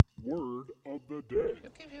word of the day. You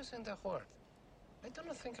keep using the word. I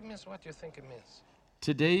don't think it means what you think it means.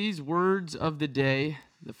 Today's words of the day,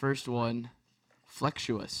 the first one,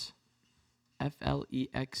 flexuous.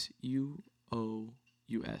 Flexuous.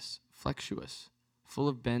 Flexuous. Full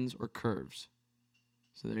of bends or curves.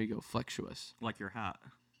 So there you go, flexuous. Like your hat.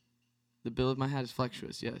 The bill of my hat is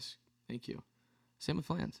flexuous, yes. Thank you. Same with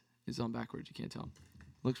Flans. It's on backwards, you can't tell.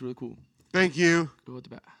 Looks really cool. Thank you. Go at the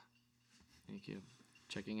back. Thank you.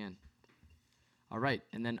 Checking in. All right,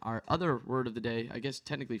 and then our other word of the day, I guess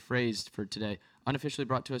technically phrased for today, unofficially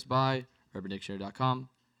brought to us by UrbanDictionary.com.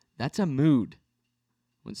 That's a mood.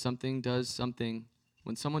 When someone does something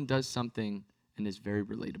and is very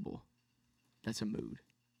relatable. That's a mood.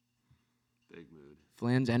 Big mood.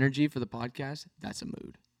 Flan's energy for the podcast, that's a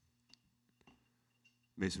mood.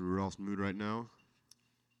 Mason Rudolph's mood right now.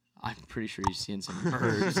 I'm pretty sure he's seeing some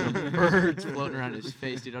birds floating around his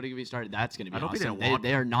face. Dude, don't even get me started. That's going to be awesome.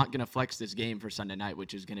 They are not going to flex this game for Sunday night,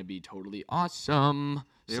 which is going to be totally awesome.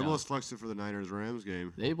 They almost flexed it for the Niners-Rams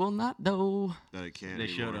game. They will not, though. That it can't They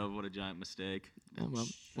anymore. should have. What a giant mistake. Yeah, well,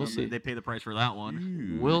 we'll see. They pay the price for that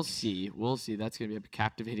one. We'll see. We'll see. That's going to be a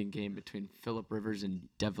captivating game between Phillip Rivers and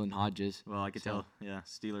Devlin Hodges. Well, I could tell. Yeah,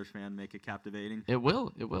 Steelers fan make it captivating. It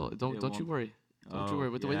will. It will. Don't you worry. Don't you worry.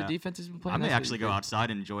 With the way the defense has been playing, I may actually go outside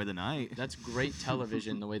and enjoy the night. That's great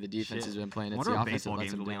television, the way the defense has been playing. I It's wonder the if offense baseball that lets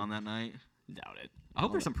games them will be down. on that night. Doubt it. I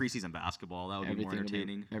hope there's some preseason basketball. That would be more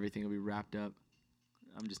entertaining. Everything will be wrapped up.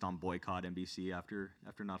 I'm just on boycott NBC after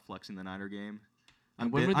not flexing the Niner game.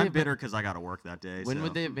 And I'm bitter because I got to work that day. When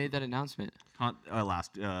would they have made that announcement?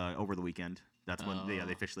 Over the weekend. That's when they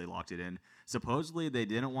officially locked it in. Supposedly they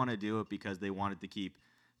didn't want to do it because they wanted to keep.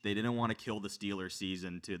 They didn't want to kill the Steelers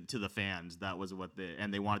season to the fans. That was what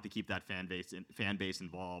and they wanted to keep that fan base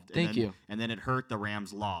involved. Thank you. And then it hurt the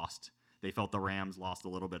Rams lost. They felt the Rams lost a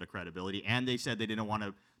little bit of credibility, and they said they didn't want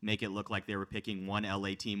to make it look like they were picking one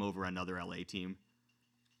LA team over another LA team.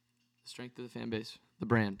 The strength of the fan base, the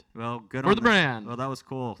brand. Well, good for the brand. Well, that was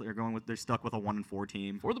cool. They're stuck with a 1-4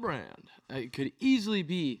 team for the brand. It could easily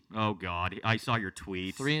be. Oh God, I saw your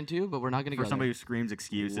tweet. 3-2, but we're not going to go for somebody there. who screams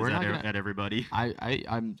excuses at everybody.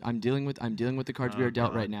 I'm dealing with the cards we are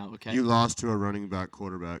dealt right now. Okay. You lost to a running back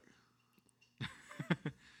quarterback.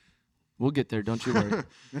 We'll get there. Don't you worry.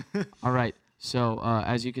 All right. So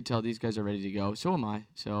as you could tell, these guys are ready to go. So am I.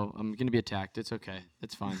 So I'm going to be attacked. It's okay.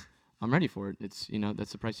 It's fine. I'm ready for it. It's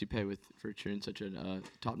that's the price you pay for cheering such a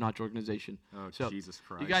top-notch organization. Oh, so, Jesus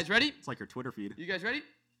Christ! You guys ready? It's like your Twitter feed. You guys ready?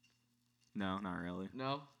 No, not really.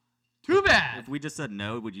 No. Too bad. If we just said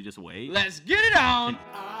no, would you just wait? Let's get it on.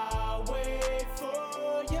 I'll wait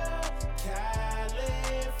for ya, California.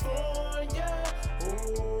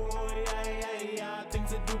 Oh yeah. Things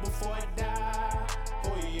to do before I die.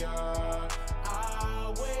 Oh yeah.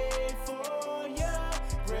 I'll wait for ya.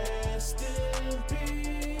 Rest in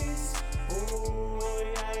peace. Oh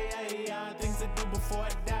yeah. Things to do before I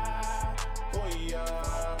die. Oh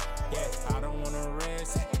yeah. Yeah, I don't wanna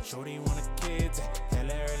rest. Shorty want kids.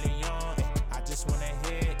 Hella early on. I just wanna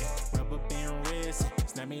hit. Rubber band wrist.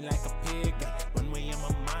 Snap me like a pig. Runway I'm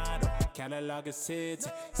a model. Catalog is hits.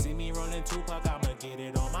 See me rolling Tupac, I'ma get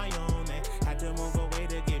it on my own. Had to move away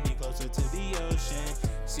to get me closer to the ocean.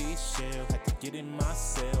 See chill, had to get it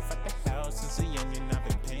myself. At the house since a youngin', I've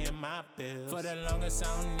been paying my bills. For the longest, I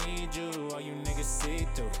don't need you. All you niggas see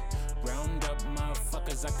through. Round up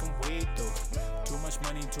motherfuckers, I can wait through. Too much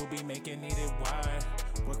money to be making it wide.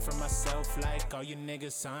 Work for myself like all you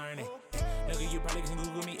niggas aren't it. Nigga, you probably can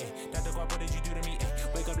Google me, Dr. Bob, what did you do to me,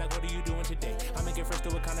 Wake up like, what are you doing today? I make it fresh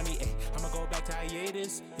to economy, I'ma go back to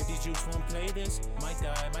hiatus. If these juice won't play this, might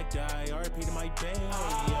die, RP to my bae.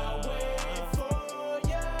 I'll wait for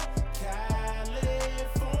ya,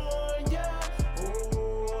 California.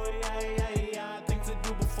 Oh, yeah. Things to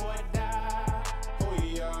do before I die. Oh,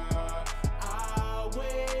 yeah. I'll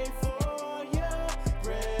wait for ya.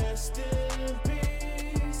 Rest in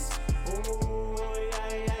peace. Oh,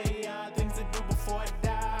 yeah. Things to do before I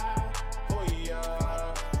die. Oh, yeah.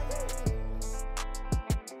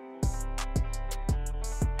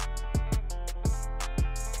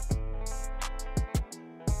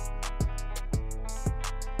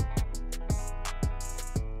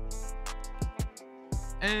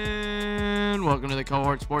 And welcome to the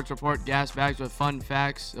Cohort Sports Report, Gas Bags with Fun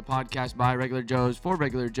Facts, a podcast by Regular Joes for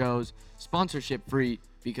Regular Joes, sponsorship free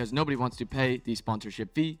because nobody wants to pay the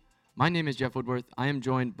sponsorship fee. My name is Jeff Woodworth. I am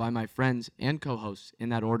joined by my friends and co-hosts in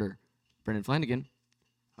that order, Brendan Flanagan.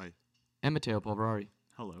 Hi. And Matteo Polverari.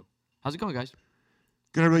 Hello. How's it going, guys?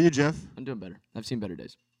 Good. How about you, Jeff? I'm doing better. I've seen better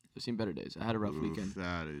days. I've seen better days. I had a rough weekend.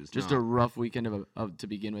 That is Just not, a rough weekend of to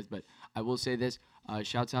begin with. But I will say this.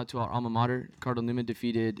 Shouts out to our alma mater. Cardinal Newman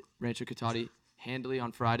defeated Rancho Cotati handily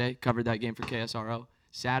on Friday. Covered that game for KSRO.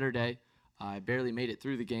 Saturday, I barely made it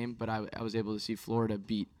through the game, but I was able to see Florida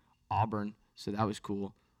beat Auburn. So that was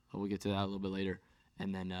cool. We'll get to that a little bit later.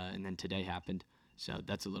 And then today happened. So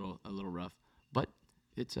that's a little rough. But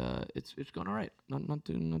it's going all right. Not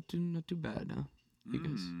too bad, huh?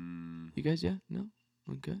 You guys, yeah? No?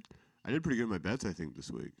 Okay. I did pretty good in my bets, I think,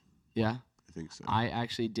 this week. Yeah? I think so. I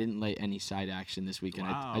actually didn't lay any side action this weekend.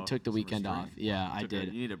 I Wow, took the that's weekend off. restrained. Yeah, I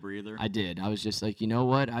did. You need a breather. I did. I was just like, you know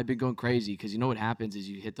what? I've been going crazy because you know what happens is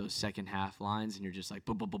you hit those second half lines and you're just like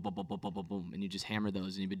boom, boom, boom, boom, boom, boom, boom, boom, boom, and you just hammer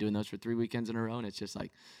those. And you've been doing those for 3 weekends in a row, and it's just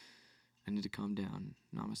like, I need to calm down.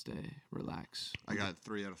 Namaste. Relax. I got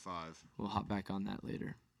 3 out of 5. We'll hop back on that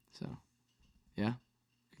later. So, yeah.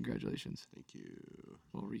 Congratulations. Thank you.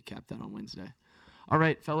 We'll recap that on Wednesday. All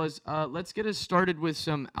right, fellas. Let's get us started with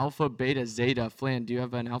some alpha, beta, zeta. Flan, do you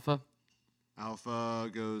have an alpha? Alpha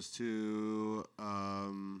goes to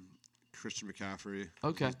Christian McCaffrey.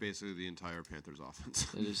 Okay. He's basically the entire Panthers offense.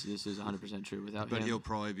 This is 100% true. Without But him, he'll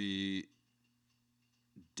probably be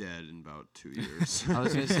dead in about 2 years. I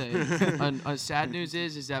was gonna say, sad news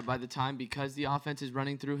is that by the time, because the offense is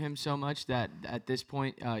running through him so much, that at this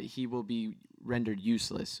point he will be rendered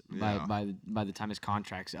useless Yeah. by the time his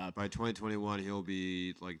contract's up. By 2021, he'll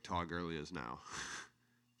be like Todd Gurley is now.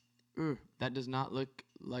 That does not look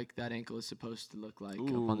like that ankle is supposed to look like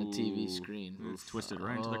up on the TV screen. It's twisted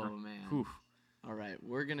right into the Oh ground. man. Whew. All right,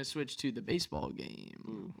 we're gonna switch to the baseball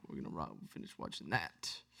game. We're gonna finish watching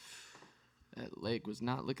that. That leg was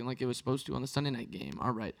not looking like it was supposed to on the Sunday night game.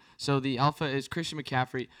 All right, so the alpha is Christian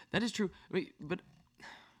McCaffrey. That is true. Wait, but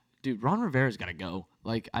dude, Ron Rivera's got to go.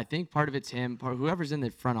 Like, I think part of it's him, whoever's in the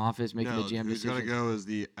front office making No, the GM who's decisions. got to go is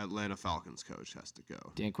the Atlanta Falcons coach has to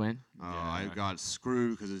go. Dan Quinn. I got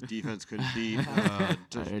screwed because his defense couldn't beat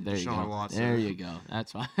There you Deshaun go. Watson. There you go.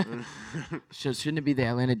 That's fine. So shouldn't it be the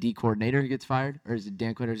Atlanta D coordinator who gets fired, or is it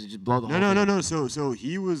Dan Quinn, or is it just blow the whole thing? No. So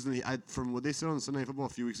he was from what they said on Sunday Night Football a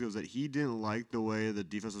few weeks ago is that he didn't like the way the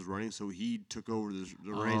defense was running, so he took over the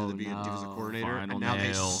reins of being defensive coordinator, Final and now they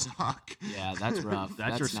nail. suck. Yeah, that's rough.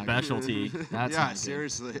 That's your not good. specialty. That's yeah, not good.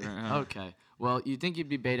 seriously. Okay. Well, you'd think you'd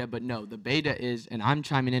be beta, but no. The beta is, and I'm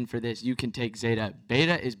chiming in for this. You can take zeta.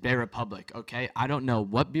 Beta is Bear Republic. Okay. I don't know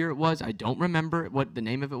what beer it was. I don't remember what the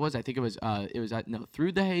name of it was. I think it was.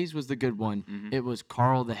 Through the Haze was the good one. It was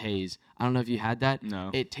Carl the Haze. I don't know if you had that. No.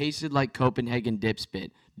 It tasted like Copenhagen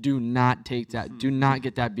Dipspit. Do not take that. Do not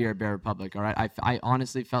get that beer at Bear Republic. All right. I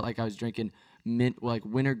honestly felt like I was drinking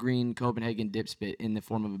wintergreen Copenhagen Dipspit in the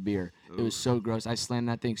form of a beer. It was so gross. I slammed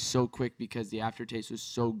that thing so quick because the aftertaste was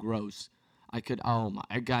so gross.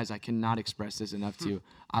 Guys, I cannot express this enough to you.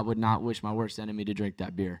 I would not wish my worst enemy to drink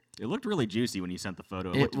that beer. It looked really juicy when you sent the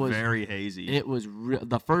photo. It It looked was- very hazy. It was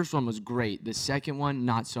the first one was great. The second one,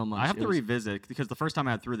 not so much. I have It to was- revisit because the first time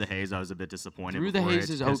I had Through the Haze, I was a bit disappointed. Through the before Haze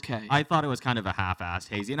it, is 'cause okay. I thought it was kind of a half-assed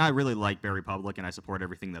hazy, and I really like Bear Republic, and I support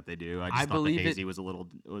everything that they do. I just thought the believe hazy was a little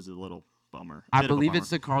bummer. I Bit of a believe bummer. it's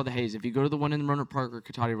the Carl the Haze. If you go to the one in Roanoke Park or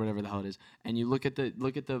Cotati or whatever the hell it is, and you look at the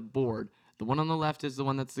board, the one on the left is the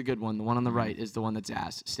one that's the good one. The one on the right is the one that's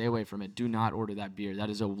ass. Stay away from it. Do not order that beer. That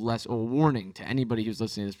is a warning to anybody who's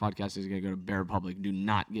listening to this podcast is going to go to Bear Republic. Do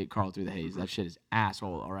not get Carl Through the Haze. That shit is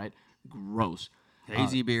asshole. All right, gross.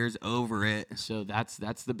 Hazy beers over it. So that's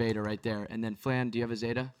the beta right there. And then Flan, do you have a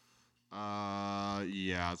zeta?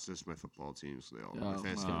 Yeah, it's just my football teams. My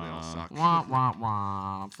fantasy team, they all suck. Wah wah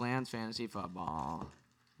wah. Flan's fantasy football.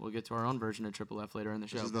 We'll get to our own version of Triple F later in the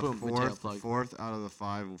show. This is the Boom, Mateo plug. fourth out of the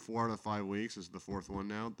 4 out of 5 weeks. This is the fourth one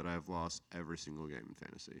now that I've lost every single game in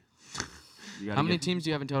fantasy. How many teams do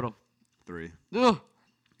you have in total? 3, Ugh.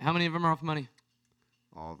 How many of them are off money?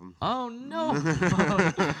 all of them. Oh no!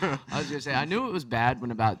 I was gonna say I knew it was bad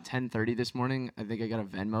when about 10:30 this morning. I think I got a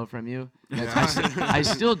Venmo from you. I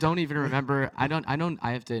still don't even remember. I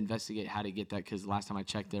have to investigate how to get that because last time I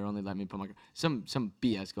checked, they only let me put my some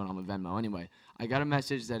BS going on with Venmo. Anyway, I got a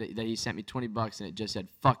message that he sent me $20 and it just said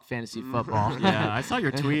 "fuck fantasy football." Yeah, I saw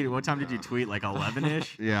your tweet. What time did you tweet? Like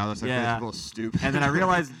 11-ish? Yeah, that's like Yeah. people stupid. And then I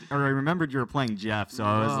realized, or I remembered you were playing Jeff, so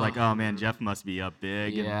I was like, oh man, Jeff must be up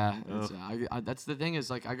big. and- Yeah, ugh. that's the thing is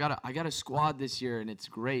like I got a squad this year and it's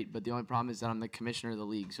great, but the only problem is that I'm the commissioner of the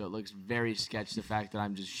league, so it looks very sketch the fact that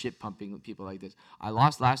I'm just shit pumping people like this. I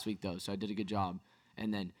lost last week though, so I did a good job.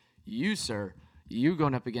 And then you, sir, you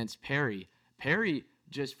going up against Perry. Perry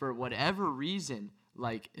just for whatever reason,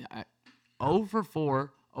 like 0 for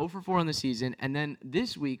 4 0 for 4 on the season, and then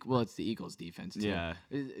this week, well, it's the Eagles defense. Too. Yeah.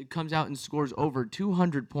 It comes out and scores over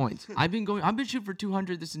 200 points. I've been shooting for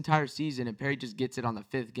 200 this entire season, and Perry just gets it on the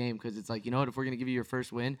 5th game because it's like, you know what? If we're gonna give you your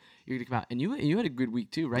first win, you're gonna come out, and you had a good week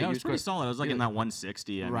too, right? Yeah, it You was pretty solid. I was like in that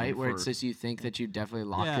 160. Right, where it's just you think that you definitely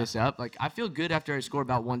lock Yeah. this up. Like I feel good after I score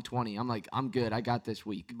about 120. I'm like, I'm good. I got this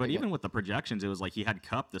week. But even with the projections, it was like he had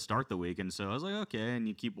Cup to start the week, and so I was like, okay. And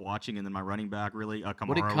you keep watching, and then my running back really, Kamara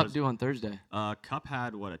What did Cup do on Thursday? Cup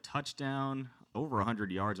had a touchdown, over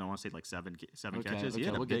 100 yards. I want to say like seven catches. He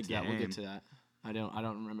had a we'll big get to that. game. We'll get to that. I don't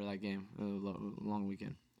remember that game. Long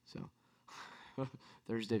weekend. So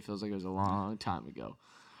Thursday feels like it was a long time ago.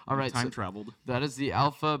 All right, Time traveled. That is the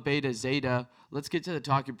Alpha, Beta, Zeta. Let's get to the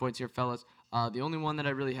talking points here, fellas. The only one that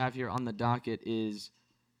I really have here on the docket is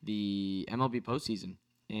the MLB postseason.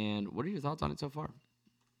 And what are your thoughts on it so far?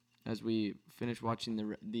 As we finish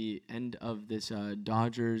watching the end of this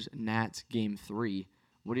Dodgers-Nats Game 3,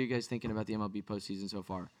 what are you guys thinking about the MLB postseason so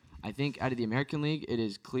far? I think out of the American League, it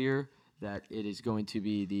is clear that it is going to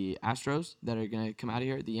be the Astros that are going to come out of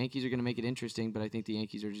here. The Yankees are going to make it interesting, but I think the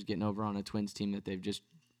Yankees are just getting over on a Twins team that they've just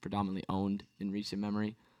predominantly owned in recent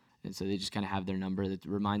memory. And so they just kind of have their number. That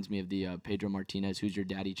reminds me of the Pedro Martinez, who's your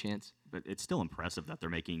daddy chance. But it's still impressive that they're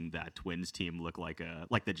making that Twins team look like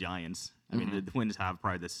the Giants. I mean, the Twins have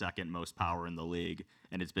probably the second most power in the league,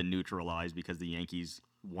 and it's been neutralized because the Yankees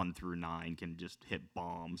 1 through 9 can just hit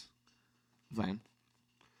bombs. Van.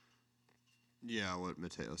 Yeah, what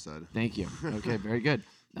Mateo said. Thank you. Okay, very good.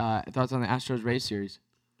 Thoughts on the Astros-Rays series?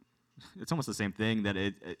 It's almost the same thing.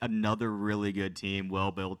 That another really good team,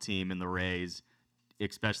 well-built team in the Rays.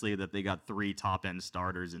 Especially that they got 3 top-end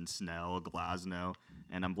starters in Snell, Glasnow,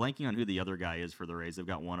 and I'm blanking on who the other guy is for the Rays. They've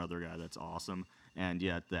got one other guy that's awesome, and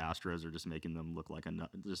yet the Astros are just making them look like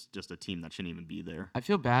just a team that shouldn't even be there. I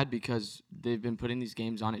feel bad because they've been putting these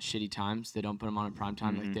games on at shitty times. They don't put them on at prime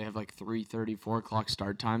time. Like they have like 3:30, 4 o'clock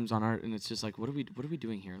start times on and it's just like, what are we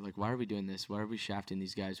doing here? Like, why are we doing this? Why are we shafting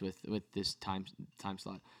these guys with this time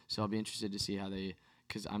slot? So I'll be interested to see how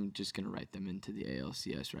because I'm just gonna write them into the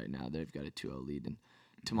ALCS right now. They've got a 2-0 lead and.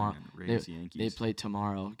 Tomorrow, they play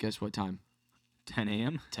tomorrow. Guess what time? 10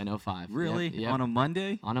 a.m. 10:05. Really? Yep. On a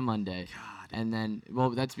Monday? On a Monday. God. And then,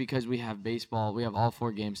 well, that's because we have baseball. We have all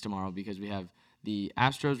 4 games tomorrow because we have the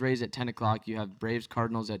Astros-Rays at 10 o'clock. You have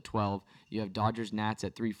Braves-Cardinals at 12. You have Dodgers-Nats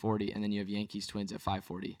at 3:40, and then you have Yankees-Twins at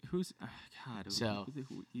 5:40. Who's God? So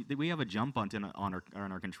we have a jump on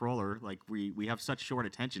our controller. Like we have such short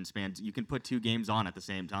attention spans. You can put 2 games on at the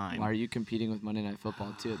same time. Why are you competing with Monday Night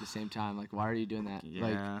Football too at the same time? Like, why are you doing that?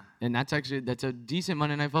 Yeah. Like, and that's a decent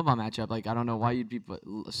Monday Night Football matchup. Like, I don't know why you'd be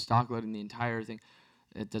stock loading the entire thing.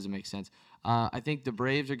 It doesn't make sense. I think the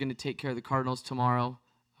Braves are going to take care of the Cardinals tomorrow.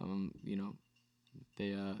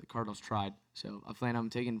 The Cardinals tried. So I plan on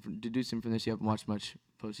deducing from this you haven't watched much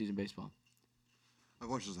postseason baseball. I've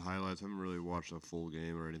watched just the highlights. I haven't really watched a full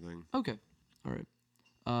game or anything. Okay. All right.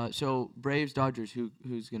 So Braves, Dodgers,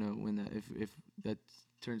 who's going to win that if that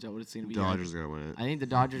turns out what it's going to be? Dodgers are going to win it. I think the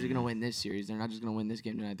Dodgers are going to win this series. They're not just going to win this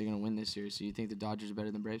game tonight. They're going to win this series. So you think the Dodgers are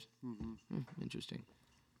better than Braves? Mm-hmm. Interesting.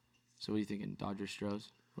 So what are you thinking? Dodgers,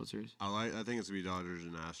 Stros, World Series? I think it's going to be Dodgers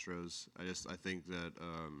and Astros. I think that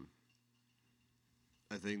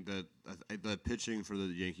the pitching for the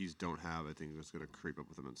Yankees don't have. I think it's going to creep up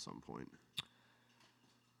with them at some point.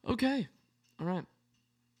 Okay. All right.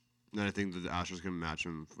 And then I think that the Astros can match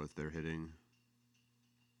them with their hitting.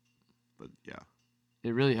 But yeah.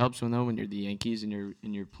 It really helps when you're the Yankees and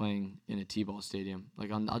you're playing in a T-ball stadium.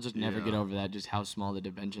 Like I'll just never get over that, just how small the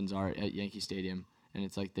dimensions are at Yankee Stadium. And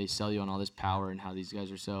it's like they sell you on all this power and how these guys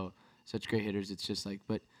are such great hitters. It's just like,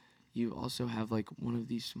 but you also have like one of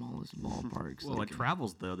the smallest ballparks. Well, like, it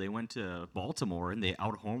travels though. They went to Baltimore and they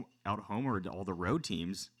out-homered all the road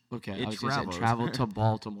teams. Okay, It I was going to travels. say travel to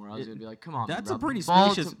Baltimore. I was going to be like, come on, That's bro. a pretty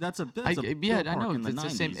Balti- spacious. That's a I ballpark know. in the It's the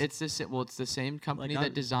 90s. same. It's the same company Like,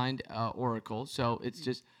 that designed Oracle. So it's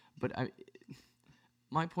just, but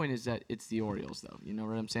my point is that it's the Orioles, though. You know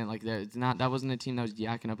what I'm saying? Like it's not. That wasn't a team that was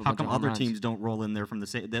yakking up a How bunch come of home other runs. teams don't roll in there from the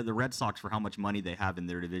same? The Red Sox for how much money they have in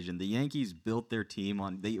their division. The Yankees built their team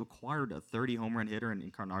on. They acquired a 30 home run hitter in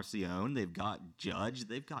Encarnacion. They've got Judge.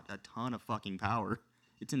 They've got a ton of fucking power.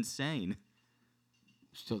 It's insane.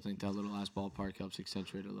 Still think that little ass ballpark helps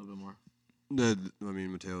accentuate it a little bit more.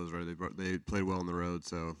 Mateo was right. They played well on the road,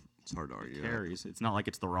 so it's hard to argue. Carries. It's not like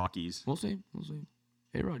it's the Rockies. We'll see.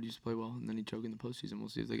 A-Rod used to play well, and then he choked in the postseason. We'll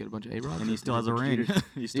see if they get a bunch of A-Rods. And he still has a ring.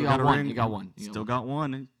 He still got got a one. ring. He got one. Still got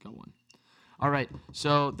one. Got one. All right,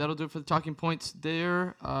 so that'll do it for the talking points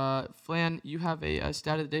there. Flan, you have a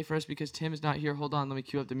stat of the day for us because Tim is not here. Hold on, let me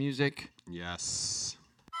cue up the music. Yes.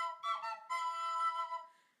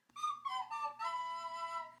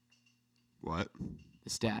 What? The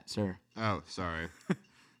stat, sir. Oh, sorry.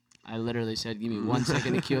 I literally said, "Give me 1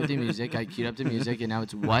 second to cue up the music." I queued up the music, and now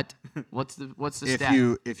it's what? What's the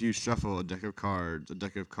stat? If you shuffle a deck of cards,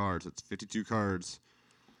 that's 52 cards,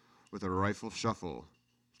 with a rifle shuffle,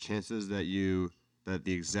 chances that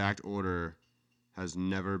the exact order has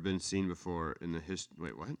never been seen before in the history.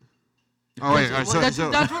 Wait, what? Oh wait, Well, that's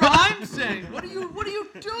what I'm saying. What are you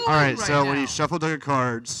doing? All right, right so when now? you shuffle a deck of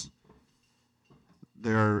cards,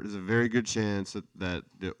 there is a very good chance that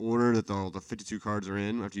the order that all the 52 cards are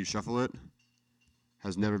in after you shuffle it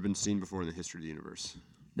has never been seen before in the history of the universe.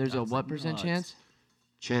 There's a what percent chance?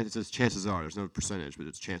 It says chances are. There's no percentage, but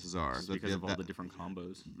it's chances are. It's because of all the different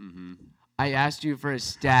combos. I asked you for a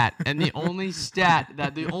stat, and the only stat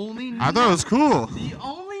that I thought it was cool. The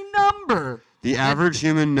only number. The average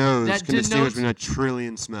human nose that can distinguish denotes- between a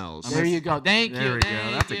trillion smells. There you go. Thank There you. we go.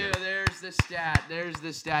 Thank That's a you. good- There's the stat. There's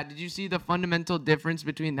the stat. Did you see the fundamental difference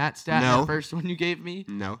between that stat and No. the first one you gave me?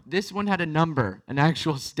 No. This one had a number, an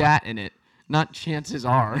actual stat in it. Not chances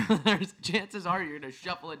are. Chances are you're gonna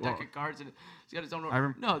shuffle a deck of cards and it's got its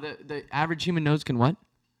own. No, the average human nose can what?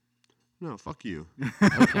 No, fuck you.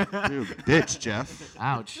 Okay. You bitch, Jeff.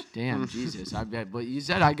 Ouch. Damn. Jesus. But you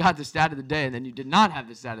said I got the stat of the day, and then you did not have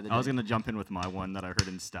the stat of the day. I was gonna jump in with my one that I heard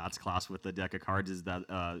in stats class with the deck of cards is that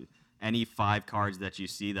any 5 cards that you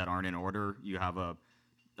see that aren't in order, you have a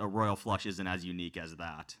royal flush isn't as unique as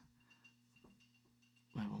that.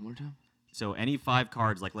 Wait, one more time. So any 5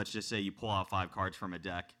 cards, like let's just say you pull out 5 cards from a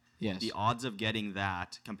deck, Yes. the odds of getting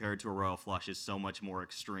that compared to a royal flush is so much more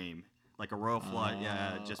extreme. Like a royal flush,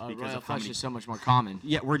 just because royal of how flush many. is so much more common.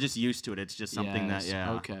 Yeah, we're just used to it. It's just something Yes, that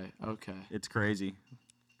Okay. it's crazy.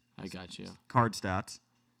 I got you. Card stats.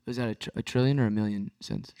 Was that a trillion or a million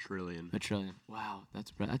cents? Trillion. A trillion. Wow,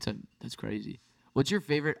 that's crazy. What's your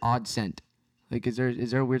favorite odd scent? Like, is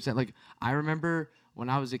there a weird scent? Like, I remember when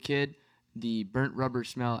I was a kid, the burnt rubber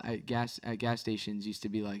smell at gas stations used to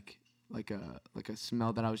be like a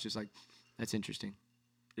smell that I was just like, that's interesting.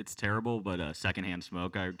 It's terrible, but secondhand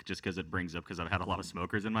smoke, just because it brings up, because I've had a lot of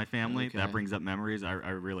smokers in my family, Okay. that brings up memories. I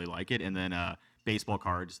really like it. And then baseball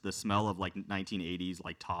cards, the smell of like 1980s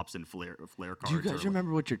like tops and flare cards. Do you guys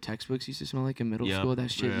remember what your textbooks used to smell like in middle Yep. school? That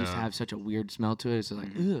shit used to Yeah. have such a weird smell to it. It's like,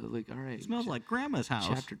 ugh, like, all right. It smells like grandma's house.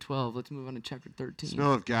 Chapter 12. Let's move on to chapter 13.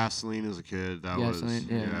 Smell of gasoline as a kid. That Gasoline, was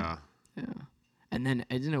yeah. Yeah. And then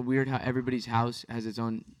isn't it weird how everybody's house has its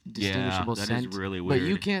own distinguishable that is scent? really But you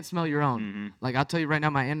weird. can't smell your own. Mhm. Like I'll tell you right now,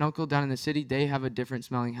 my aunt and uncle down in the city, they have a different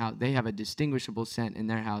smelling house. They have a distinguishable scent in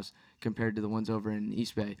their house compared to the ones over in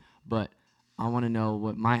East Bay. But I want to know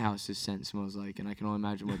what my house's scent smells like, and I can only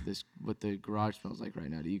imagine what the garage smells like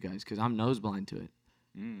right now to you guys, because I'm nose blind to it.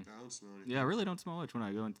 Mm. I don't smell anything. Yeah, I really don't smell much when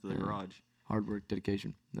I go into the Yeah. garage. Hard work,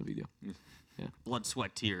 dedication, no big deal. Blood,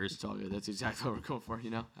 sweat, tears. It's all good. That's exactly what we're going for,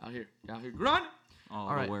 out here, grunt. All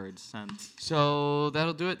All right. the words, sense. So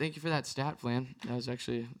that'll do it. Thank you for that stat, Flan. That was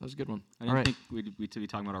a good one. I All didn't right. think we'd be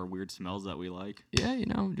talking about our weird smells that we like. Yeah,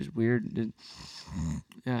 just weird.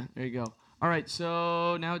 Yeah, there you go. All right,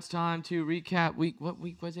 so now it's time to recap what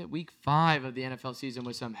week was it? Week 5 of the NFL season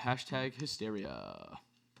with some hashtag hysteria.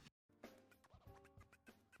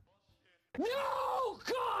 No,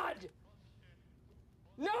 God!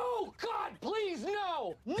 No, God, please,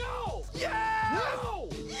 no! No! Yes! No!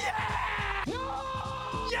 Yes!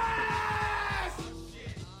 No! Yes!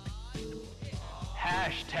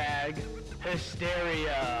 Hashtag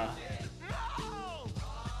hysteria.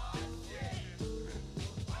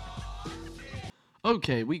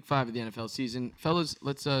 Okay, week 5 of the NFL season. Fellas,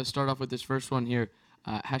 let's start off with this first one here.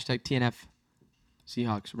 Hashtag TNF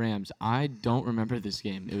Seahawks Rams. I don't remember this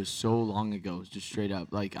game. It was so long ago. It's just straight up.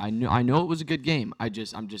 Like I know it was a good game. I'm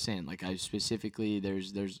just saying, like I specifically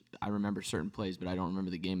I remember certain plays, but I don't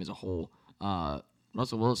remember the game as a whole.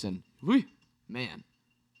 Russell Wilson. Whee, man.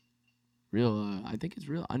 I think it's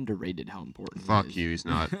real underrated how important Fuck he is. you, he's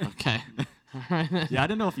not. Okay. All right. Yeah, I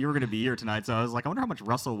didn't know if you were going to be here tonight, so I was like, I wonder how much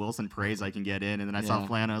Russell Wilson praise I can get in. And then I saw Yeah.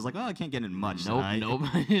 Flan, and I was like, oh, I can't get in much Nope, tonight.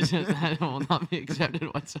 that will not be accepted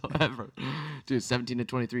whatsoever. Dude, 17 to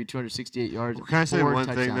 23, 268 yards. Well, can I say 4 one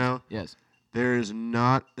thing touchdowns. now? Yes. There's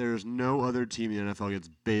no other team in the NFL gets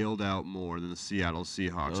bailed out more than the Seattle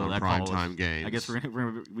Seahawks Oh, on that call was- primetime games. I guess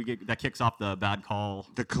that kicks off the bad call.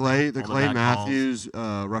 the Clay bad Matthews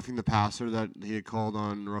roughing the passer that he had called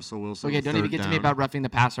on Russell Wilson. Okay, don't even get to me about roughing the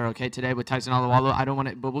passer, okay, today with Tyson Alualu. I don't want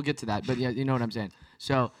to, but we'll get to that. But yeah, you know what I'm saying.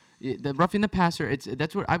 So the roughing the passer,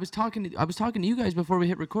 that's what I was talking to you guys before we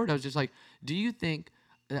hit record. I was just like,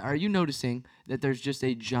 are you noticing that there's just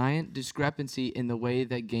a giant discrepancy in the way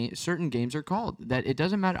that certain games are called? That it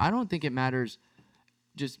doesn't matter. I don't think it matters.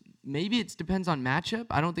 Just maybe it depends on matchup.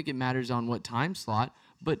 I don't think it matters on what time slot,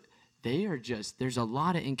 but they are just, there's a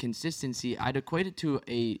lot of inconsistency. I'd equate it to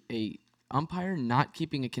a umpire not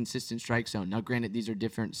keeping a consistent strike zone. Now, granted, these are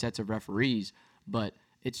different sets of referees, but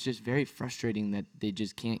it's just very frustrating that they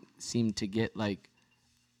just can't seem to get like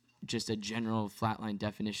just a general flatline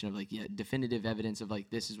definition of like, yeah, definitive evidence of like,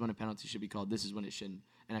 this is when a penalty should be called, this is when it shouldn't.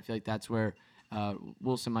 And I feel like that's where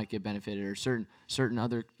Wilson might get benefited, or certain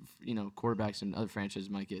other, quarterbacks and other franchises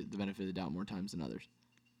might get the benefit of the doubt more times than others.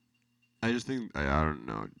 I just think I don't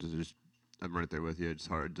know. I'm right there with you. It's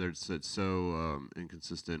hard. It's so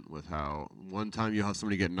inconsistent with how one time you have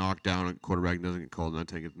somebody get knocked down, a quarterback doesn't get called, and that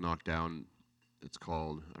time gets knocked down, it's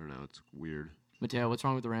called. I don't know. It's weird. Mateo, what's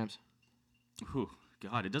wrong with the Rams? Whew,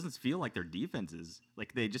 God, it doesn't feel like their defense is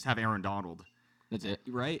like they just have Aaron Donald. That's it.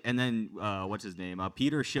 Right? And then, what's his name?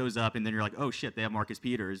 Peters shows up, and then you're like, oh, shit, they have Marcus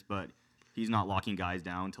Peters, but he's not locking guys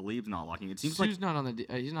down. Talib's not locking. It seems Sue's not on the.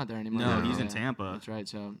 He's not there anymore. No, he's in Tampa. That's right.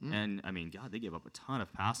 So, And, I mean, God, they give up a ton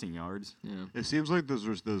of passing yards. yeah. It seems like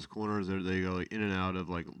those corners that they go like in and out of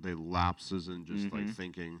like they lapses and just like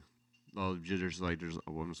thinking, oh, jitters like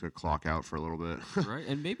I'm just gonna clock out for a little bit. Right?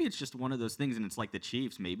 And maybe it's just one of those things, and it's like the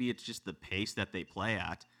Chiefs. Maybe it's just the pace that they play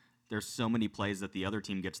at. There's so many plays that the other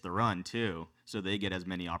team gets the run too, so they get as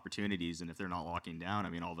many opportunities. And if they're not locking down, I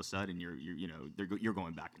mean, all of a sudden you're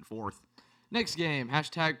going back and forth. Next game,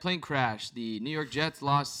 #plane crash. The New York Jets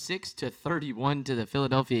lost 6-31 to the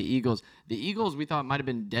Philadelphia Eagles. The Eagles we thought might have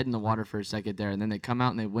been dead in the water for a second there, and then they come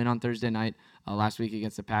out and they win on Thursday night last week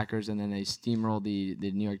against the Packers, and then they steamroll the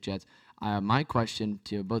New York Jets. My question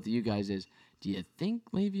to both of you guys is, do you think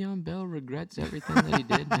Le'Veon Bell regrets everything that he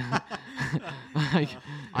did?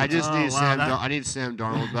 I just need wow, I need Sam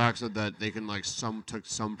Darnold back so that they can like took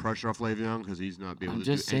some pressure off Le'Veon because he's not being able to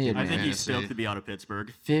just do anything. saying, I think he's fantasy. stoked to be out of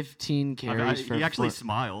Pittsburgh. 15 carries for He actually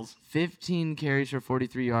smiles. 15 carries for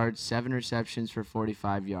 43 yards, 7 receptions for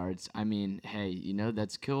 45 yards. I mean, hey,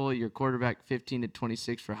 that's cool. Your quarterback 15 to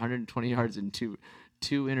 26 for 120 yards and two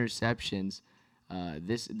interceptions.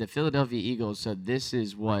 The Philadelphia Eagles. So this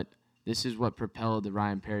is what propelled the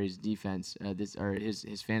Ryan Perry's defense.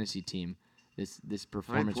 His fantasy team. This How many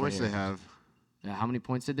performance. points right they here. have? How many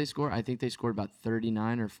points did they score? I think they scored about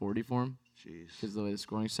 39 or 40 for him. Jeez. Because the way the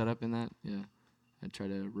scoring's set up in that, yeah. I try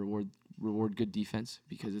to reward good defense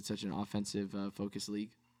because it's such an offensive focused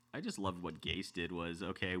league. I just loved what Gase did was,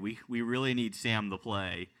 okay, we really need Sam to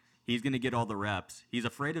play. He's going to get all the reps. He's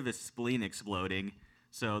afraid of his spleen exploding.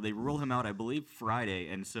 So they rule him out, I believe, Friday.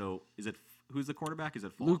 And so who's the quarterback? Is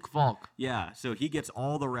it Falk? Luke Falk. Yeah, so he gets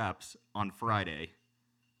all the reps on Friday.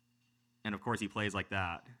 And, of course, he plays like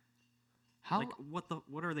that. How? Like,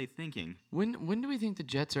 what are they thinking? When do we think the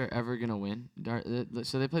Jets are ever gonna win?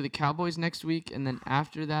 So they play the Cowboys next week, and then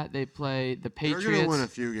after that they play the Patriots. They're gonna win a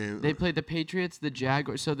few games. They play the Patriots, the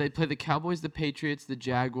Jaguars. So they play the Cowboys, the Patriots, the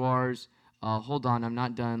Jaguars. Hold on, I'm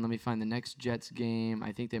not done. Let me find the next Jets game.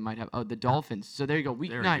 I think they might have the Dolphins. So there you go.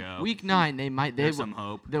 Week 9. go. Week 9 There's some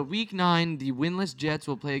hope. The Week 9, the winless Jets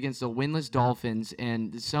will play against the winless Dolphins,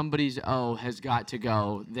 and somebody's has got to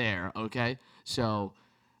go there. Okay, so.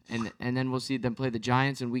 And then we'll see them play the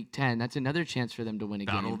Giants in Week 10. That's another chance for them to win a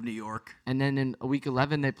Battle game. of New York. And then in Week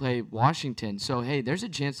 11, they play Washington. So, hey, there's a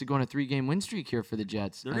chance to go on a 3-game win streak here for the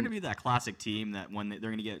Jets. They're going to be that classic team that when they're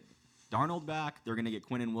going to get Darnold back, they're going to get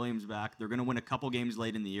Quinnen Williams back. They're going to win a couple games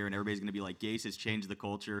late in the year, and everybody's going to be like, Gase has changed the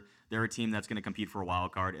culture. They're a team that's going to compete for a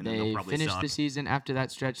wild card, and then they'll probably finish suck. the season. After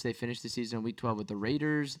that stretch, they finish the season in Week 12 with the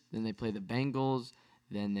Raiders. Then they play the Bengals.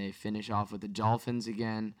 Then they finish off with the Dolphins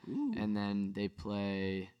again. Ooh. And then they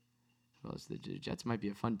play... Well, the Jets might be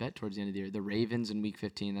a fun bet towards the end of the year. The Ravens in Week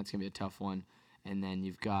 15, that's going to be a tough one. And then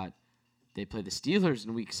they play the Steelers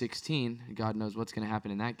in Week 16. God knows what's going to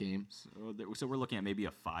happen in that game. So we're looking at maybe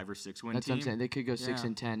a 5 or 6 win That's team. what I'm saying. They could go 6 Yeah.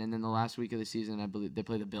 and 10. And then the last week of the season, I believe they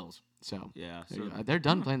play the Bills. So Yeah, there so- you go. They're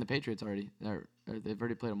done playing the Patriots already. They've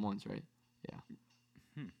already played them once, right?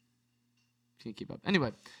 Yeah. Can't keep up.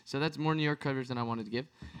 Anyway, so that's more New York coverage than I wanted to give.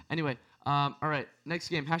 Anyway, all right, next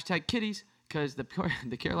game, #kitties. Because the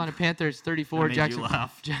Carolina Panthers 34, That made you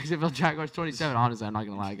laugh. Jacksonville Jaguars 27. Honestly, I'm not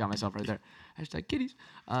gonna lie, I got myself right there. #kitties.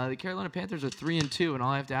 The Carolina Panthers are 3-2, and all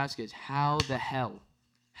I have to ask is how the hell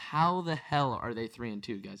are they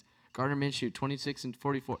 3-2, guys? Gardner Minshew 26 of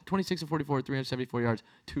 44, 374 yards,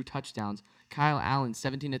 2 touchdowns. Kyle Allen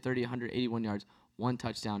 17 of 30, 181 yards, 1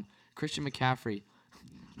 touchdown. Christian McCaffrey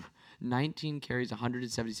 19 carries,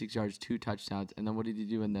 176 yards, 2 touchdowns, and then what did he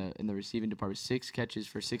do in the receiving department? 6 catches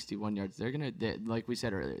for 61 yards. Like we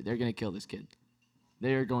said earlier, they're gonna kill this kid.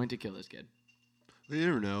 They are going to kill this kid. Well, you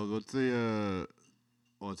never know. What's the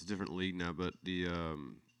well, it's a different league now, but the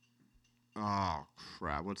oh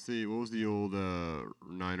crap. What was the old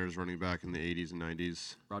Niners running back in the 80s and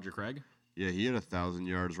 90s? Roger Craig? Yeah, he had 1,000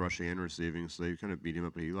 yards rushing and receiving, so they kind of beat him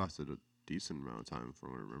up, but he lasted a decent amount of time,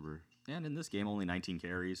 from what I remember. And in this game, only 19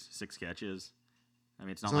 carries, 6 catches. I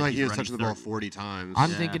mean, it's not It's not like he's he was running touching the ball 30 40 times. I'm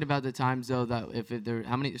Yeah. thinking about the times though that if there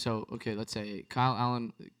how many. So okay, let's say Kyle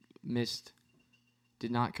Allen did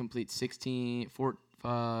not complete 13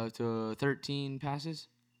 passes.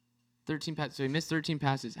 13 passes. So he missed 13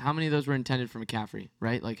 passes. How many of those were intended for McCaffrey?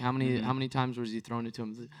 Right? Like how many times was he throwing it to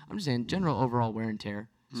him? I'm just saying general overall wear and tear.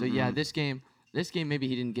 So yeah, this game maybe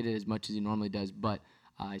he didn't get it as much as he normally does, but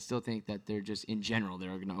I still think that they're just in general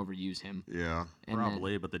they're going to overuse him. Yeah. And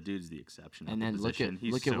Probably, but the dude's the exception. And then look at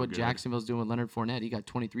what good. Jacksonville's doing with Leonard Fournette. He got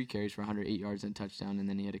 23 carries for 108 yards and a touchdown, and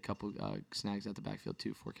then he had a couple snags out the backfield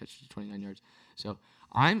too, 4 catches for 29 yards. So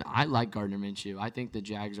I like Gardner Minshew. I think the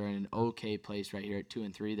Jags are in an okay place right here at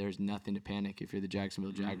 2-3. There's nothing to panic if you're the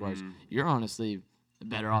Jacksonville Jaguars. You're honestly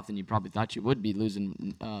better off than you probably thought you would be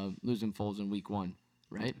losing Foles in week 1,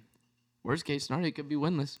 right? Worst case scenario, he could be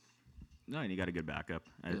winless. No, and you got a good backup.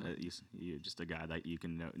 You're just a guy that you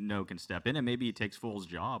can know can step in, and maybe he takes Foles'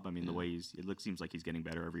 job. I mean, the way seems like he's getting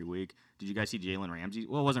better every week. Did you guys see Jalen Ramsey?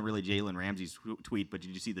 Well, it wasn't really Jalen Ramsey's tweet, but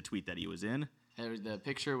did you see the tweet that he was in? There was the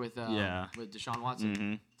picture with Yeah. with Deshaun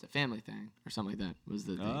Watson. It's a family thing or something like that. Was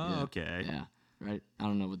the thing? Oh, yeah. okay. Yeah, right. I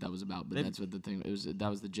don't know what that was about, but that's what the thing. It was. That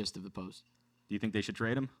was the gist of the post. Do you think they should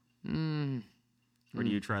trade him, or do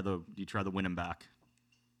you try the win him back?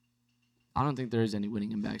 I don't think there is any winning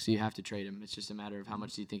him back, so you have to trade him. It's just a matter of how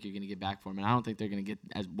much do you think you're going to get back for him, and I don't think they're going to get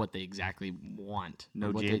as what they exactly want.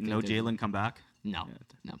 No Jalen come back. No.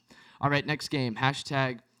 All right, next game.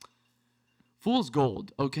 #Fool's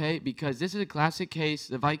Gold. Okay, because this is a classic case.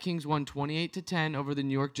 The Vikings won 28-10 over the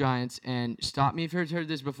New York Giants, and stop me if you've heard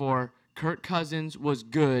this before. Kirk Cousins was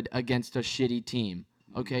good against a shitty team.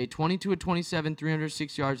 Okay, 22 of 27,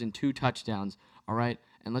 306 yards and 2 touchdowns. All right.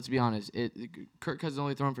 And let's be honest, Kirk Cousins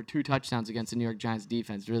only thrown for 2 touchdowns against the New York Giants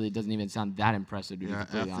defense. Really doesn't even sound that impressive to be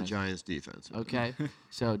completely F honest. the Giants defense. Okay,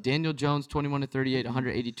 so Daniel Jones, 21 of 38,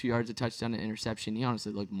 182 yards, a touchdown, and interception. He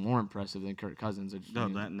honestly looked more impressive than Kirk Cousins. No,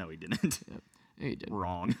 he didn't. Yeah, he did.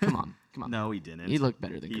 Wrong. Come on. No, he didn't. He looked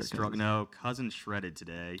better than Kirk Cousins. No, Cousins shredded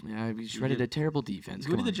today. Yeah, he shredded a terrible defense.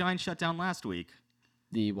 Who did the Giants shut down last week?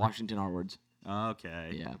 The Washington R-words.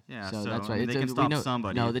 Okay. Yeah. So that's I why mean, they can stop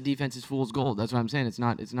somebody. No, the defense is fool's gold. That's what I'm saying. It's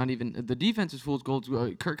not even the defense is fool's gold.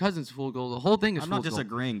 Kirk Cousins is fool's gold. The whole thing is I'm fool's not gold.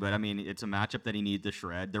 disagreeing, but I mean, it's a matchup that he needed to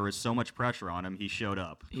shred. There was so much pressure on him. He showed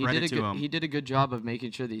up. He did a good job of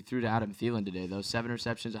making sure that he threw to Adam Thielen today, though. 7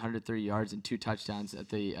 receptions, 130 yards, and 2 touchdowns at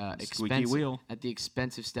the Squeaky wheel. At the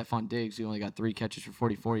expense of Stephon Diggs, who only got 3 catches for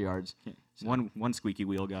 44 yards. Yeah. One squeaky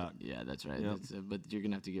wheel got. Yeah, that's right. Yep. But you're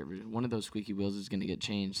gonna have to get rid of one of those squeaky wheels. Is gonna get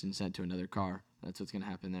changed and sent to another car. That's what's gonna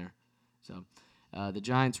happen there. So, the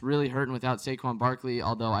Giants really hurting without Saquon Barkley.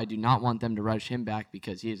 Although I do not want them to rush him back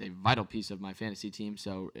because he is a vital piece of my fantasy team.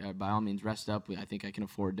 So by all means, rest up. I think I can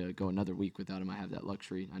afford to go another week without him. I have that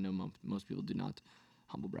luxury. I know most people do not.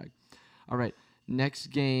 Humble brag. All right, next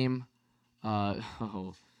game.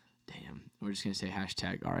 Oh, damn. We're just going to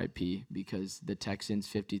say #RIP because the Texans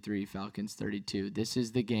 53, Falcons 32. This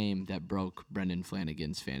is the game that broke Brendan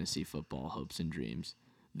Flanagan's fantasy football hopes and dreams.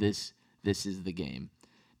 This is the game.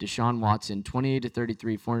 Deshaun Watson, 28 to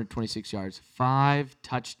 33, 426 yards, 5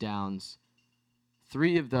 touchdowns,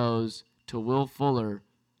 3 of those to Will Fuller,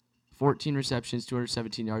 14 receptions,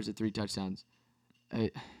 217 yards, and 3 touchdowns.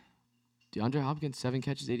 DeAndre Hopkins, 7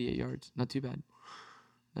 catches, 88 yards. Not too bad.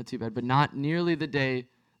 But not nearly the day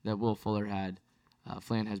that Will Fuller had.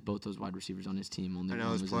 Flan has both those wide receivers on his team. Only And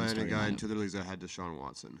I was playing a guy in 2 leagues that had Deshaun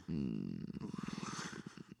Watson.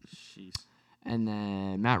 Jeez. And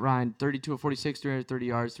then Matt Ryan, 32 of 46, 330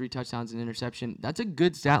 yards, 3 touchdowns, and interception. That's a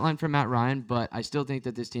good stat line for Matt Ryan, but I still think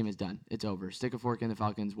that this team is done. It's over. Stick a fork in the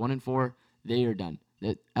Falcons. 1-4, they are done.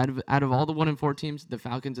 Out of all the 1-4 teams, the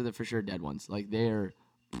Falcons are the for sure dead ones. Like they're,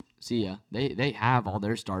 see ya. They have all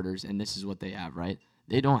their starters, and this is what they have, right?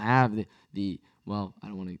 They don't have the well, I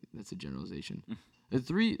don't want to. That's a generalization.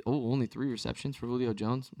 Only 3 receptions for Julio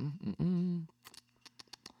Jones.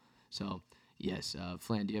 So. Yes,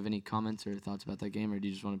 Flan, do you have any comments or thoughts about that game, or do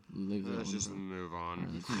you just want to leave that one? Let's just move on. Right,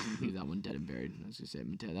 let's just leave that one dead and buried. I was gonna say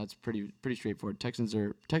that's pretty straightforward. Texans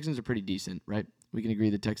are pretty decent, right? We can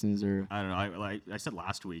agree the Texans are. I don't know. I said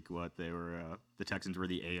last week what they were. The Texans were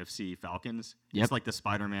the AFC Falcons. Yep. It's like the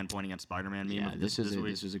Spider-Man pointing at Spider-Man meme. Yeah, this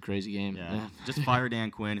was a crazy game. Yeah. Just fire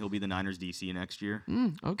Dan Quinn. He'll be the Niners DC next year.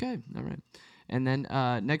 Okay, all right. And then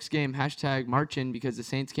next game #marchin because the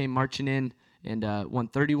Saints came marching in and won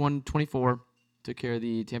 31-24. Took care of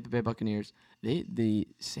the Tampa Bay Buccaneers. The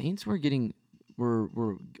Saints were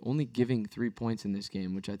were only giving 3 points in this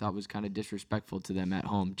game, which I thought was kind of disrespectful to them at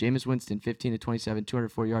home. Jameis Winston, 15 to 27,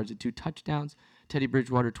 204 yards and 2 touchdowns. Teddy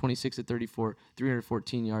Bridgewater, 26 to 34,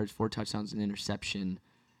 314 yards, 4 touchdowns and interception.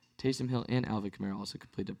 Taysom Hill and Alvin Kamara also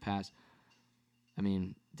completed a pass. I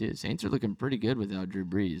mean, the Saints are looking pretty good without Drew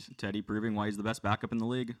Brees. Teddy proving why he's the best backup in the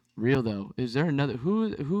league. Real though, is there another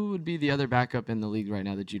who would be the other backup in the league right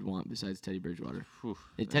now that you'd want besides Teddy Bridgewater? Whew,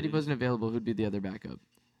 If Teddy wasn't available, who'd be the other backup?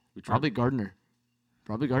 we tried- Probably Gardner.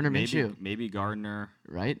 Probably Gardner Minshew, maybe Gardner.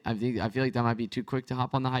 right? I feel like that might be too quick to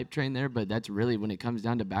hop on the hype train there, but that's really when it comes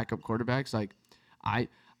down to backup quarterbacks. Like, I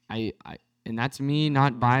and that's me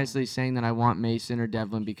not biasly saying that I want Mason or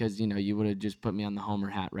Devlin because you would have just put me on the homer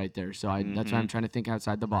hat right there. So that's why I'm trying to think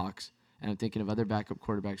outside the box, and I'm thinking of other backup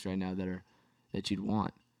quarterbacks right now that you'd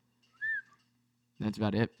want. That's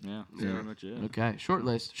about it. Yeah, that's pretty much it. Okay, short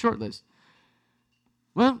list.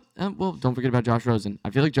 Well, don't forget about Josh Rosen. I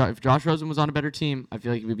feel like if Josh Rosen was on a better team, I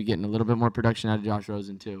feel like we'd be getting a little bit more production out of Josh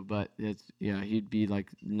Rosen too. But he'd be like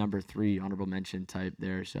number 3 honorable mention type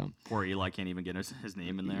there. So Poor Eli can't even get his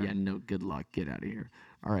name in there. yeah, no good luck. Get out of here.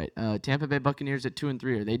 All right, Tampa Bay Buccaneers at 2-3.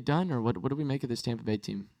 Are they done, or what do we make of this Tampa Bay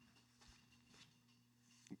team?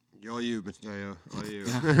 All you, Mateo. All you.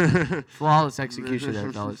 Flawless execution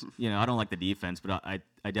there, fellas. I don't like the defense, but I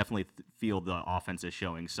definitely feel the offense is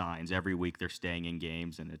showing signs. Every week they're staying in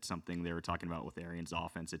games, and it's something they were talking about with Arians'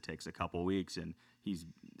 offense. It takes a couple weeks, and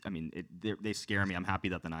they scare me. I'm happy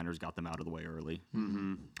that the Niners got them out of the way early.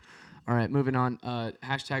 Mm-hmm. All right, moving on.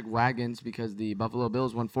 Hashtag wagons because the Buffalo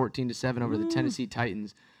Bills won 14-7 over the Tennessee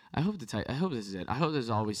Titans. I hope this is it. I hope this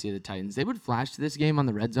is all we see of the Titans. They would flash to this game on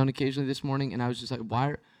the red zone occasionally this morning, and I was just like,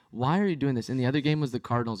 why are you doing this? And the other game was the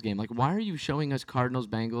Cardinals game. Like, why are you showing us Cardinals,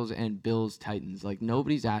 Bengals, and Bills, Titans? Like,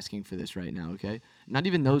 nobody's asking for this right now, okay? Not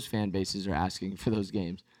even those fan bases are asking for those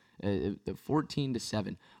games.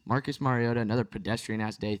 14-7. Marcus Mariota, another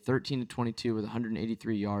pedestrian-ass day, 13-22 with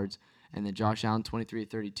 183 yards. And then Josh Allen,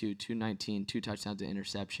 23-32, 219, 2 touchdowns and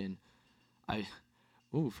interception.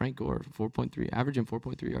 Frank Gore, 4.3, averaging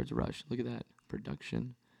 4.3 yards a rush. Look at that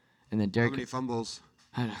production. And then How Derek. many fumbles?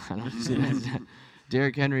 I don't see that.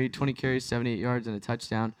 Derrick Henry, 20 carries, 78 yards, and a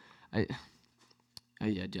touchdown.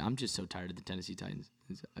 I'm just so tired of the Tennessee Titans.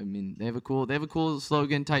 They have a cool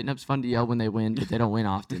slogan, tighten up's fun to yell when they win, but they don't win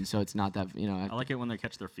often, so it's not that, I like it when they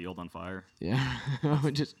catch their field on fire. Yeah.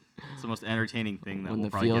 It's the most entertaining thing that when we'll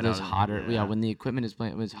the probably field get is out of it. hotter. Yeah, when the equipment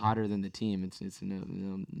is hotter than the team, it's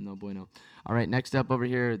no bueno. All right, next up over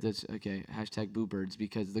here, hashtag Boo Birds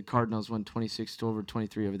because the Cardinals won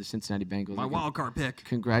 26-23 over the Cincinnati Bengals. My wild card pick.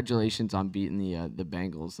 Congratulations on beating the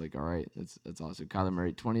Bengals. Like, all right, that's awesome. Kyler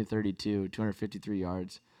Murray, 20-32, 253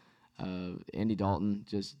 yards. Andy Dalton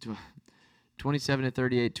just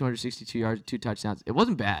 27-38, 262 yards, 2 touchdowns. It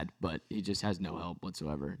wasn't bad, but he just has no help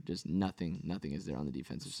whatsoever. Just nothing is there on the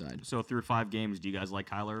defensive side. So through 5 games, do you guys like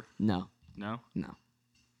Kyler? No. No? No.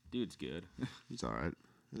 Dude's good. He's all right.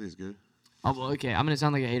 I think he's good. Oh, well, okay, I'm gonna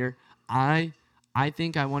sound like a hater. I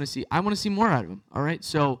think I want to see more out of him. All right.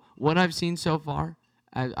 So what I've seen so far,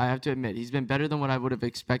 I have to admit, he's been better than what I would have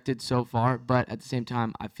expected so far. But at the same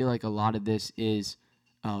time, I feel like a lot of this is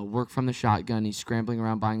work from the shotgun. He's scrambling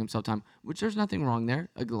around, buying himself time, which there's nothing wrong there.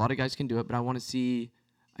 A lot of guys can do it, but I just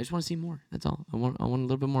want to see more. That's all. I want a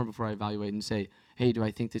little bit more before I evaluate and say, hey, do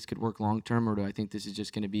I think this could work long term, or do I think this is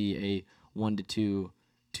just going to be a 1 to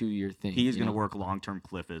 2-year thing? He is going to work long term.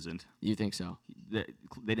 Cliff isn't. You think so? They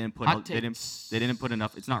didn't put Hot they didn't put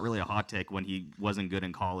enough. It's not really a hot take when he wasn't good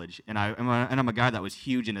in college. And I'm a guy that was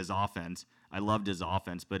huge in his offense. I loved his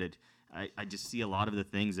offense, but I just see a lot of the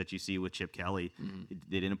things that you see with Chip Kelly. Mm-hmm.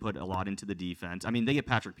 They didn't put a lot into the defense. I mean, they get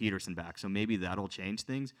Patrick Peterson back, so maybe that'll change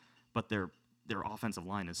things. But their offensive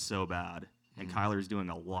line is so bad, and Mm-hmm. Kyler's doing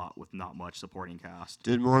a lot with not much supporting cast.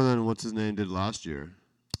 Did more than what's his name did last year.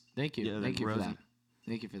 Thank you. Yeah, Thank you for Rosen. that.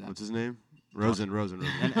 Thank you for that. What's his name? Rosen.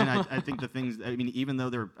 And I think the things. I mean, even though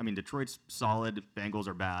Detroit's solid, Bengals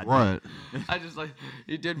are bad. What? I just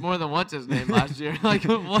he did more than what's his name last year. Like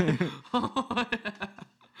what?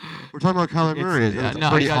 We're talking about Kyler Murray. That's no,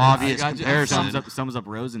 a pretty I got you. obvious I got you. comparison. Sums up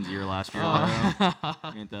Rosen's year last year.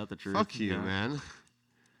 Ain't that the truth? Fuck you, Yeah. man.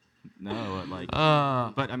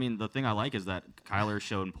 No, but I mean, the thing I like is that Kyler's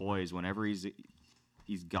shown poise whenever he's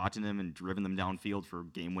gotten them and driven them downfield for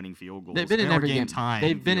game-winning field goals. They've been in Or every game. time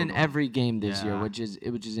They've been field in goal. every game this year, Yeah. which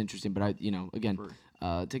is interesting. But again,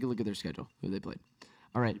 take a look at their schedule, who they played.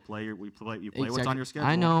 All right. You play what's Exactly. on your schedule.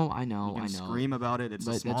 I know. You can scream about it. It's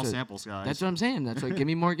a But small that's what- sample size. That's what I'm saying. That's give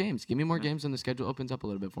me more games. Give me more games, and the schedule opens up a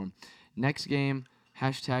little bit for them. Next game,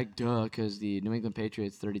 hashtag duh, because the New England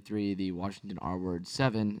Patriots 33, the Washington R-Word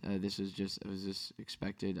 7. This was just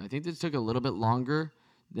expected. I think this took a little bit longer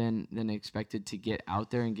than expected to get out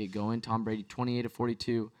there and get going. Tom Brady, 28 of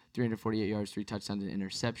 42, 348 yards, 3 touchdowns, and an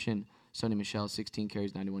interception. Sonny Michel, 16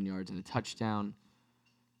 carries, 91 yards, and a touchdown.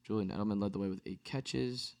 Julian Edelman led the way with 8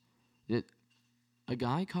 catches. A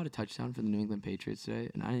guy caught a touchdown for the New England Patriots today,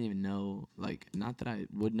 and I didn't even know, not that I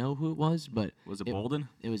would know who it was, but... Was it Bolden?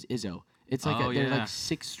 It was Izzo. It's like they're like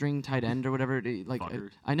 6-string tight end or whatever.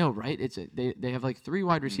 I know, right? They have 3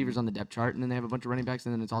 wide receivers on the depth chart, and then they have a bunch of running backs,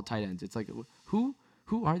 and then it's all tight ends. It's like, who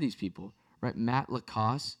are these people? Right? Matt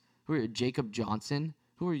Lacoste? Who are you? Jacob Johnson?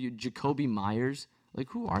 Who are you? Jacoby Myers?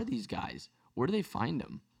 Who are these guys? Where do they find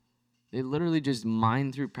them? They literally just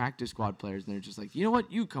mine through practice squad players, and they're just like, you know what?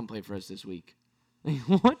 You come play for us this week.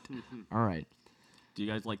 What? All right. Do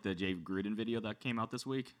you guys like the Jay Gruden video that came out this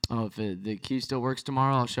week? Oh, if the key still works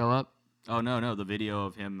tomorrow, I'll show up. Oh, no, the video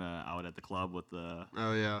of him out at the club with the...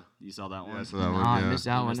 Oh, yeah. You saw that one? Yeah, I saw that one, I yeah. missed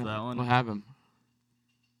that You one. missed that one? What happened?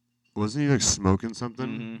 Wasn't he, smoking something?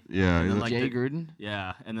 Mhm. Yeah. And he then, looked- Jay Gruden?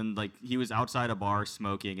 Yeah, and then, he was outside a bar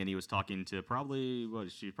smoking, and he was talking to probably,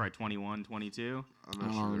 probably 21, 22? I'm not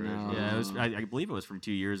Oh, sure. There no. is. Yeah, it was. I believe it was from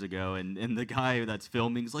 2 years ago, and the guy that's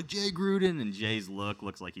filming is like, Jay Gruden, and Jay's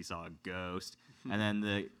looks like he saw a ghost. And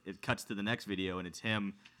then it cuts to the next video, and it's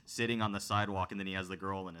him sitting on the sidewalk, and then he has the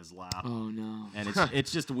girl in his lap. Oh, no. And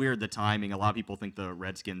it's just weird, the timing. A lot of people think the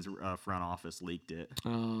Redskins front office leaked it.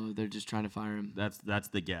 Oh, they're just trying to fire him. That's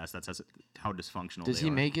the guess. That's how dysfunctional Does they he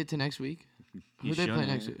are. make it to next week? He Who they play shouldn't.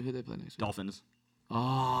 next week? Who they play next week? Dolphins.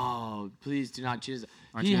 Oh, please do not choose.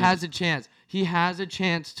 Aren't He you has a chance. He has a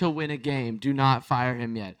chance to win a game. Do not fire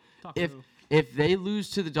him yet. If they lose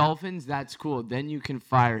to the Dolphins, that's cool. Then you can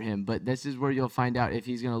fire him. But this is where you'll find out if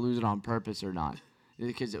he's going to lose it on purpose or not.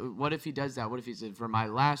 Because what if he does that? What if he said, for my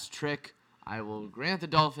last trick, I will grant the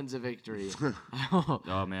Dolphins a victory?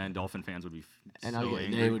 Oh man, Dolphin fans would be And so they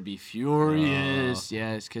angry. would be furious.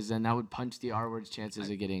 Yes, because then that would punch the R word's chances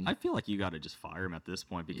of getting. I feel like you got to just fire him at this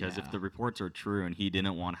point because Yeah. if the reports are true and he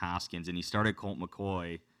didn't want Haskins and he started Colt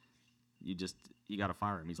McCoy, you got to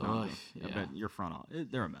fire him. He's not. Ugh, I yeah. bet your front office,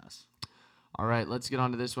 they're a mess. All right, let's get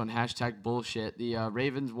on to this one. Hashtag bullshit. The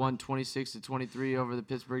Ravens won 26-23 over the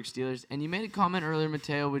Pittsburgh Steelers, and you made a comment earlier,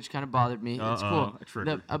 Mateo, which kind of bothered me. It's cool. a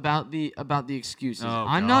trigger. About the excuses. Oh,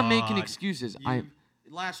 I'm not making God. excuses.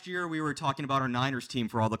 Last year we were talking about our Niners team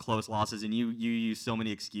for all the close losses, and you used so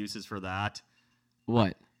many excuses for that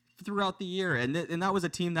What? throughout the year, and that was a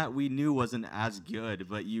team that we knew wasn't as good.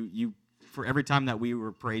 But you for every time that we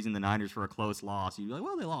were praising the Niners for a close loss, you'd be like,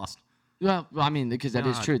 well, they lost. Well, I mean, because that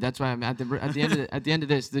is God. true. That's why I'm at the end of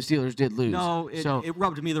this, the Steelers did lose. No, so it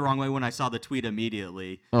rubbed me the wrong way when I saw the tweet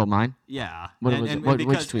immediately. oh, mine. Yeah. What was it? Which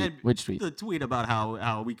because- tweet? and Which tweet? The tweet about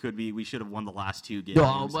how we should have won the last 2 games.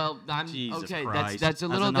 Oh well, I'm Jesus okay. Christ. That's a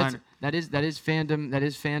As little. Niner- That is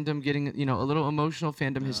fandom getting a little emotional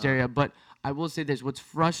fandom hysteria. But I will say this: what's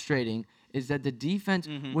frustrating is that the defense,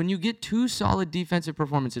 when you get 2 solid defensive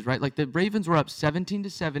performances, right? Like the Ravens were up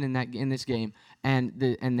 17-7 in this game, and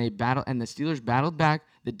the Steelers battled back.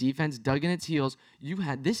 The defense dug in its heels.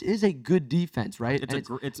 This is a good defense, right?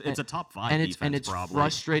 It's a top 5 and defense, it's probably.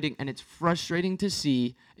 frustrating, and it's frustrating to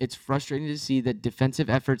see. It's frustrating to see that defensive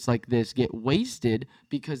efforts like this get wasted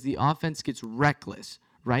because the offense gets reckless,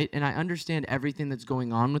 right? And I understand everything that's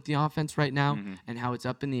going on with the offense right now and how it's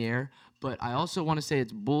up in the air, but I also want to say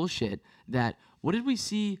it's bullshit that what did we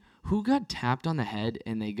see? Who got tapped on the head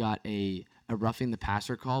and they got a roughing the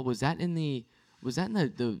passer call? Was that in the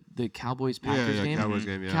Cowboys Packers game? Cowboys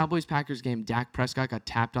game, yeah. Cowboys Packers game. Dak Prescott got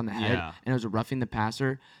tapped on the head, Yeah. and it was a roughing the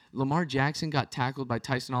passer. Lamar Jackson got tackled by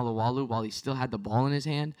Tyson Alualu while he still had the ball in his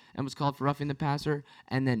hand and was called for roughing the passer.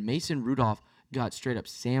 And then Mason Rudolph got straight up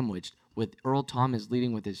sandwiched with Earl Thomas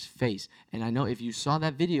leading with his face. And I know if you saw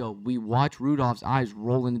that video, we watched Rudolph's eyes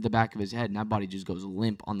roll into the back of his head, and that body just goes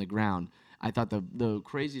limp on the ground. I thought the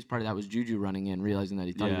craziest part of that was Juju running in, realizing that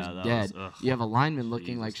he thought he Yeah, was that dead. was- ugh. You have a lineman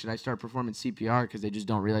looking like, should I start performing CPR? Because they just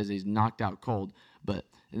don't realize that he's knocked out cold. But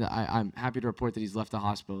I'm happy to report that he's left the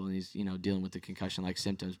hospital and he's dealing with the concussion-like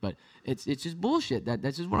symptoms. But it's just bullshit.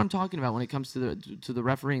 That's just what I'm talking about when it comes to the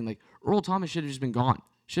refereeing. Like Earl Thomas should have just been gone.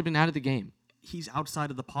 Should have been out of the game. He's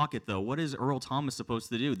outside of the pocket, though. What is Earl Thomas supposed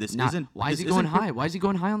to do? Why is he going high? Why is he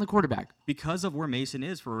going high on the quarterback? Because of where Mason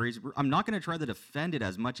is for a reason. I'm not going to try to defend it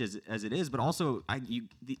as much as it is, but also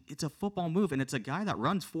it's a football move, and it's a guy that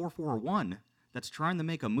runs 4.41 that's trying to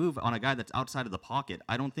make a move on a guy that's outside of the pocket.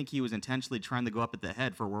 I don't think he was intentionally trying to go up at the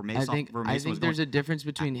head for where Mason. I think was there's going. a difference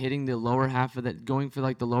between hitting the lower half of going for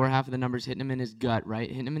like the lower half of the numbers, hitting him in his gut, right?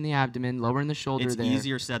 Hitting him in the abdomen, lowering the shoulder. It's there.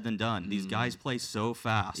 easier said than done. These guys play so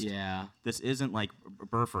fast. Yeah. This isn't like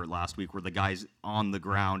Burford last week where the guy's on the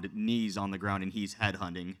ground, knees on the ground, and he's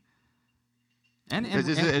headhunting.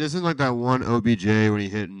 It isn't like that one OBJ when he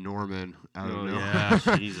hit Norman out of nowhere.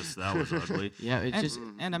 Yeah, Jesus, that was ugly. Yeah, it's and, just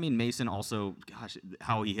and I mean Mason also, gosh,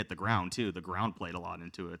 how he hit the ground too. The ground played a lot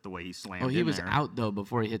into it. The way he slammed. Oh, he in was there. out though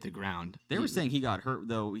before he hit the ground. They were saying he got hurt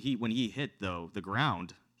though. When he hit though the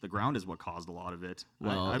ground. The ground is what caused a lot of it.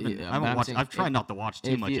 Well, I've tried not to watch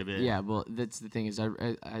too much of it. Yeah, well, that's the thing is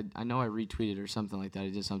I know I retweeted or something like that. I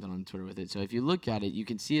did something on Twitter with it. So if you look at it, you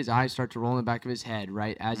can see his eyes start to roll in the back of his head,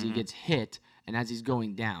 right, as he gets hit and as he's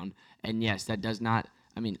going down. And yes, that does not.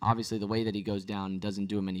 I mean, obviously the way that he goes down doesn't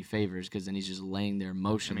do him any favors because then he's just laying there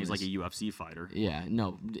motionless. I mean, he's like a UFC fighter. Yeah,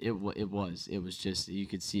 no, it was just you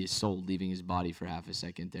could see his soul leaving his body for half a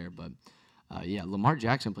second there, but. Yeah, Lamar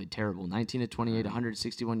Jackson played terrible. 19 to 28,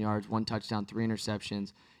 161 yards, 1 touchdown, 3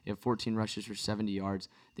 interceptions. He had 14 rushes for 70 yards.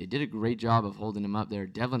 They did a great job of holding him up there.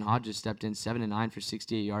 Devlin Hodges stepped in 7 to 9 for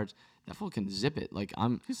 68 yards. That fool can zip it.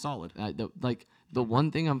 He's solid. The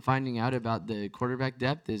one thing I'm finding out about the quarterback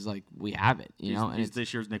depth is we have it. He's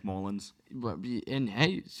this year's Nick Mullins. And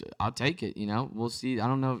hey, I'll take it. We'll see. I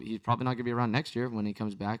don't know. He's probably not gonna be around next year when he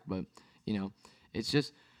comes back, but it's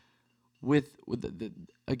just. With the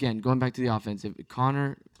again, going back to the offense, if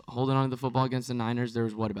Connor holding on to the football against the Niners, there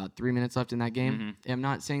was about 3 minutes left in that game. I'm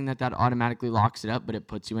not saying that automatically locks it up, but it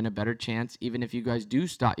puts you in a better chance. Even if you guys do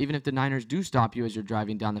stop, even if the Niners do stop you as you're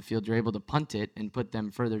driving down the field, you're able to punt it and put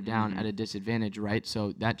them further down at a disadvantage, right?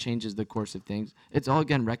 So that changes the course of things. It's all,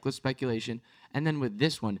 again, reckless speculation. And then with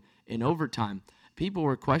this one, in overtime, people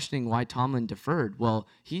were questioning why Tomlin deferred. Well,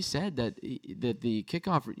 he said that the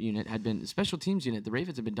kickoff unit had been, special teams unit, the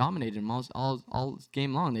Ravens had been dominating them all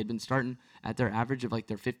game long. They'd been starting at their average of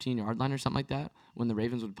their 15-yard line or something like that when the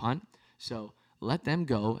Ravens would punt. So let them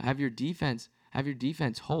go, have your defense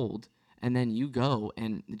hold, and then you go,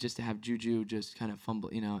 and just to have Juju just kind of fumble,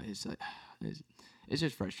 it's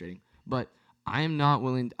just frustrating. But I am not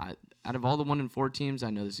willing, out of all the 1-4 teams,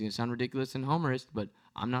 I know this is going to sound ridiculous and homerist, but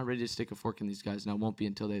I'm not ready to stick a fork in these guys, and I won't be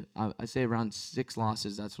until I say around 6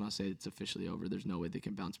 losses. That's when I say it's officially over. There's no way they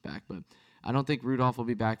can bounce back. But I don't think Rudolph will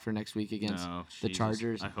be back for next week against the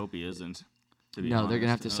Chargers. I hope he isn't. No, they're going to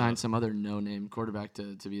have to sign some other no-name quarterback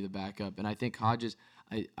to be the backup. And I think Hodges,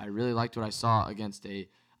 I really liked what I saw against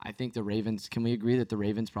I think the Ravens, can we agree that the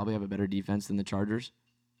Ravens probably have a better defense than the Chargers?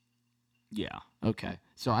 Yeah. Okay.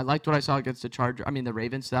 So I liked what I saw against the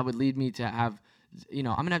Ravens. So that would lead me to have, I'm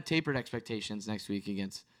going to have tapered expectations next week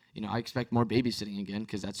against, I expect more babysitting again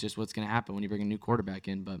because that's just what's going to happen when you bring a new quarterback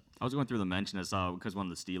in. But I was going through the mention I saw because one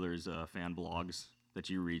of the Steelers fan blogs that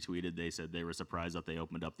you retweeted, they said they were surprised that they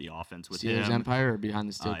opened up the offense with Steelers him. Empire or Behind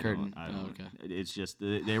the Steel Curtain? Okay. It's just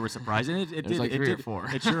they were surprised, and it was like 3 or 4.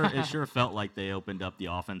 It sure felt like they opened up the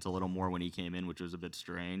offense a little more when he came in, which was a bit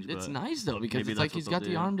strange. It's but nice though because it's like he's got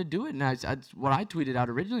the do. arm to do it. And what I tweeted out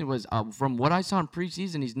originally was from what I saw in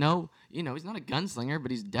preseason, he's not a gunslinger, but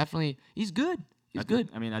he's good. He's good.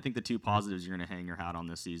 I think the 2 positives you're going to hang your hat on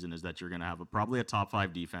this season is that you're going to have probably a top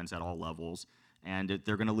 5 defense at all levels. And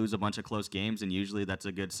they're going to lose a bunch of close games, and usually that's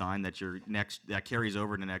a good sign that that carries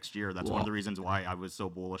over to next year. That's one of the reasons why I was so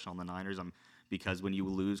bullish on the Niners. Because when you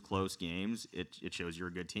lose close games, it shows you're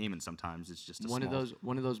a good team, and sometimes it's just one of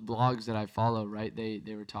those blogs that I follow. Right,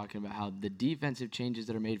 they were talking about how the defensive changes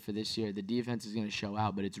that are made for this year, the defense is going to show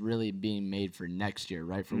out, but it's really being made for next year,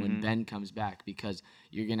 right? For when Ben comes back, because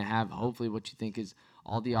you're going to have hopefully what you think is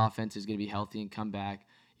all the offense is going to be healthy and come back.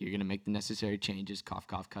 You're going to make the necessary changes, cough,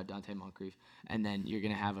 cut Dante Moncrief, and then you're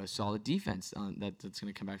going to have a solid defense that's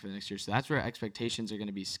going to come back for the next year. So that's where expectations are going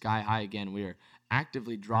to be sky high again. We are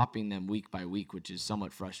actively dropping them week by week, which is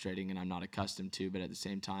somewhat frustrating and I'm not accustomed to. But at the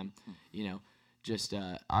same time,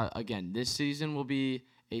 again, this season will be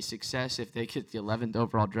a success if they get the 11th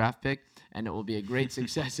overall draft pick, and it will be a great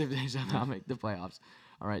success if they somehow make the playoffs.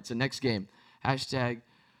 All right, so next game, #the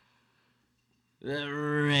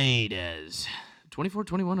Raiders.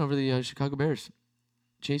 24-21 over the Chicago Bears.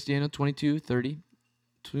 Chase Daniel, 22-30.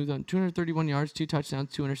 231 yards, 2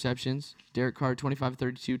 touchdowns, 2 interceptions. Derek Carr,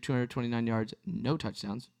 25-32, 229 yards, no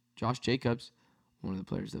touchdowns. Josh Jacobs, one of the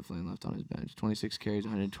players that Flynn left on his bench, 26 carries,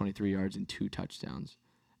 123 yards, and 2 touchdowns.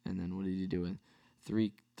 And then what did he do with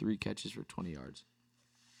three catches for 20 yards?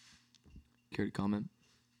 Care to comment?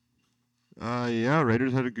 Yeah,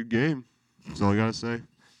 Raiders had a good game. That's all I got to say. I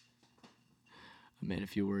made a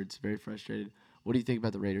few words. Very frustrated. What do you think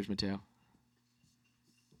about the Raiders, Mateo?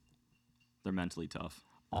 They're mentally tough.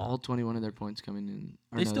 All 21 of their points coming in.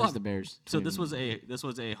 They still have the Bears. So this was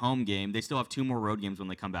a home game. They still have 2 more road games when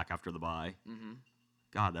they come back after the bye. Mm-hmm.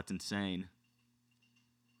 God, that's insane.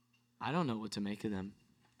 I don't know what to make of them.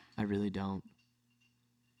 I really don't.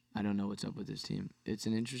 I don't know what's up with this team. It's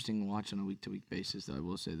an interesting watch on a week-to-week basis, though. I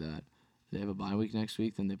will say that. They have a bye week next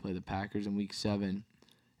week. Then they play the Packers in week 7. And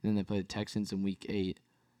then they play the Texans in week 8.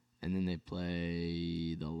 And then they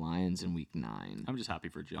play the Lions in week 9. I'm just happy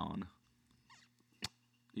for John.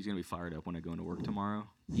 He's going to be fired up when I go into work tomorrow.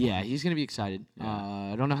 Yeah, he's going to be excited.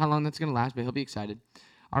 Yeah. I don't know how long that's going to last, but he'll be excited.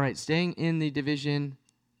 All right, staying in the division.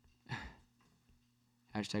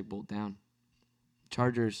 Hashtag bolt down.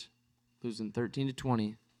 Chargers losing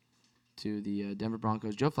 13-20 to the Denver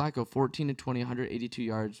Broncos. Joe Flacco, 14-20, 182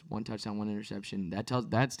 yards, 1 touchdown, 1 interception.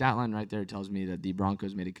 That stat line right there tells me that the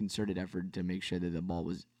Broncos made a concerted effort to make sure that the ball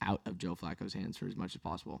was out of Joe Flacco's hands for as much as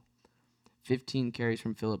possible. 15 carries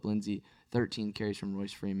from Phillip Lindsay, 13 carries from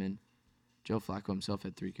Royce Freeman. Joe Flacco himself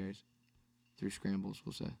had 3 carries. 3 scrambles,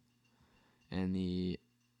 we'll say. And the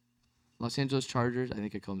Los Angeles Chargers, I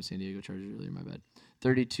think I called them San Diego Chargers earlier, my bad.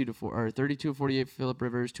 32-48 Phillip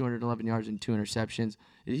Rivers, 211 yards and 2 interceptions.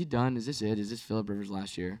 Is he done? Is this it? Is this Phillip Rivers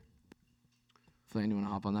last year? Flynn, you want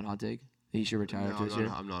to hop on that hot take? He should retire after this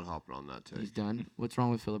year? I'm not hopping on that take. He's done? What's wrong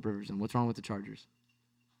with Phillip Rivers and what's wrong with the Chargers?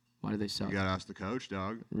 Why do they suck? You got to ask the coach,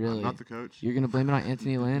 dog. Really? I'm not the coach. You're going to blame it on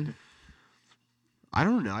Anthony Lynn? I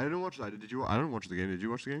don't know. I didn't watch that. Did you? I didn't watch the game. Did you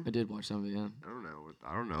watch the game? I did watch some of it, yeah.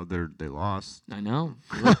 I don't know. They lost. I know.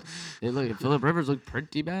 Phillip Rivers looked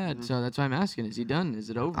pretty bad, so that's why I'm asking. Is he done? Is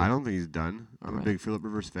it over? I don't think he's done. I'm right. a big Phillip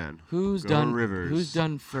Rivers fan. Who's Go done? Rivers. Who's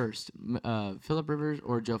done first? Phillip Rivers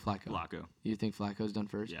or Joe Flacco? Flacco. You think Flacco's done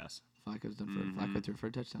first? Yes. Flacco's done first. Flacco threw for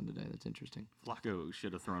a touchdown today. That's interesting. Flacco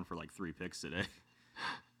should have thrown for like 3 picks today.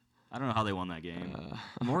 I don't know how they won that game.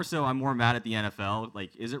 More so, I'm more mad at the NFL.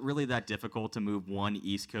 Like, is it really that difficult to move one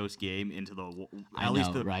East Coast game into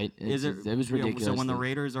the right? Is it? It was ridiculous. So when the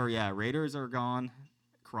Raiders are gone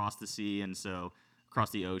across the sea and so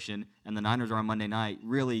across the ocean, and the Niners are on Monday night,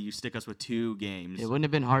 really, you stick us with 2 games. It wouldn't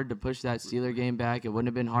have been hard to push that Steeler game back. It wouldn't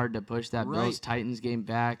have been hard to push that Right. Bills-Titans game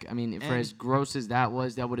back. I mean, for as gross as that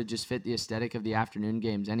was, that would have just fit the aesthetic of the afternoon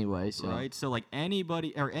games anyway. So. Right. So like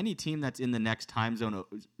anybody or any team that's in the next time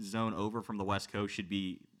zone over from the West Coast should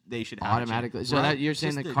have Automatically. So right? that you're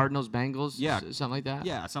saying Just the Cardinals, Bengals, Yeah. something like that?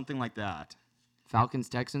 Yeah, something like that. Falcons,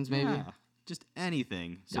 Texans, maybe? Yeah, just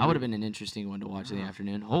anything. That would have been an interesting one to watch in the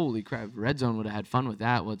afternoon. Holy crap. Red Zone would have had fun with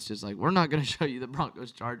that. Well, it's just like, we're not going to show you the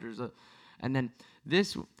Broncos Chargers. And then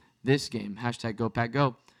this game, hashtag Go Pack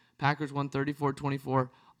Go. Packers won 34-24.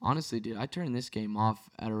 Honestly, dude, I turned this game off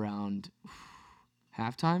at around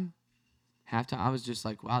halftime. I was just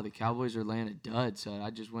like, wow, the Cowboys are laying a dud. So I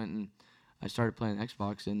just went and I started playing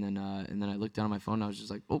Xbox, and then I looked down on my phone, and I was just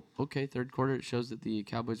like, oh, okay, third quarter, it shows that the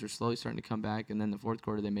Cowboys are slowly starting to come back, and then the fourth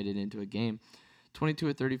quarter, they made it into a game.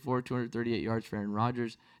 22-34, 238 yards for Aaron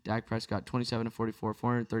Rodgers. Dak Prescott, 27-44,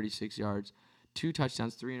 436 yards, 2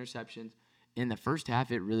 touchdowns, 3 interceptions. In the first half,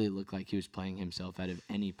 it really looked like he was playing himself out of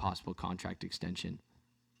any possible contract extension.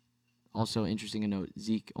 Also, interesting to note,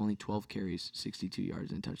 Zeke, only 12 carries, 62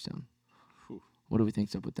 yards, and a touchdown. Whew. What do we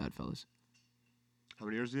think's up with that, fellas? How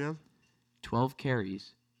many years do you have? 12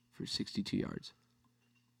 carries for 62 yards.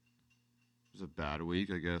 It was a bad week,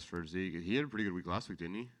 I guess, for Zeke. He had a pretty good week last week,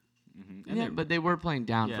 didn't he? Mm-hmm. Yeah, but they were playing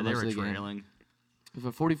down Yeah, for they most were of the game. trailing.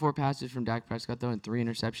 For 44 passes from Dak Prescott, though, and 3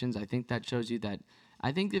 interceptions, I think that shows you that.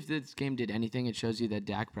 I think if this game did anything, it shows you that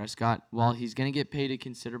Dak Prescott, while he's going to get paid a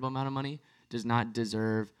considerable amount of money, does not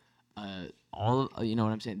deserve all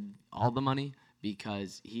the money,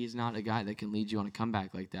 because he's not a guy that can lead you on a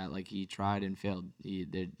comeback like that. Like, he tried and failed.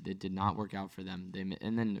 It did not work out for them.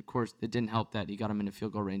 And then, of course, it didn't help that he got him into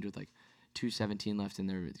field goal range with like 2:17 left, and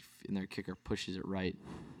their kicker pushes it right.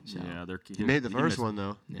 So, Yeah, He made the first one,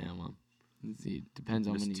 though. yeah, well, it depends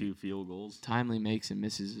on when missed he 2 field goals. timely makes and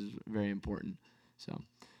misses is very important. So,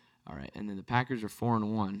 all right, and then the Packers are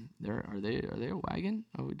 4-1. Are they a wagon?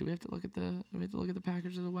 Oh, do we have to look at the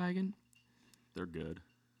Packers as a wagon? They're good.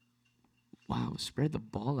 Wow, spread the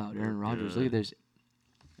ball out, Aaron Rodgers. Look at good. this.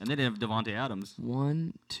 And they didn't have Devontae Adams.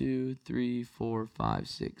 1, 2, 3, 4, 5,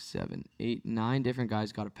 6, 7, 8, 9 different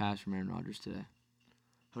guys got a pass from Aaron Rodgers today.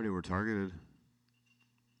 How many were targeted?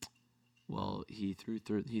 Well, he threw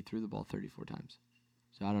the ball 34 times.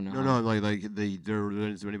 So I don't know. No, there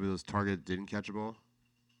were so many of those targets didn't catch a ball.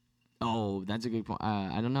 Oh, that's a good point.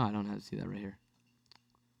 I don't know. I don't have to see that right here.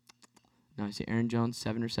 No, I see Aaron Jones,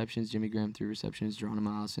 7 receptions. Jimmy Graham, 3 receptions.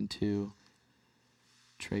 Geronimo Allison, 2.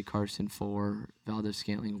 Trey Carson, 4. Valdez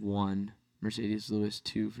Scantling, 1. Mercedes Lewis,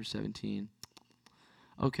 2 for 17.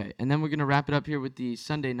 Okay, and then we're going to wrap it up here with the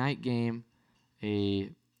Sunday night game.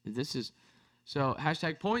 So,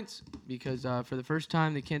 hashtag points, because for the first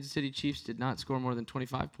time, the Kansas City Chiefs did not score more than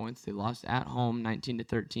 25 points. They lost at home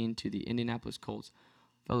 19-13 to the Indianapolis Colts.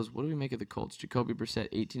 Fellas, what do we make of the Colts? Jacoby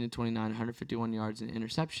Brissett, 18-29, 151 yards and an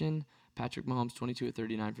interception. Patrick Mahomes,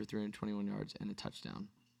 22-39 for 321 yards and a touchdown.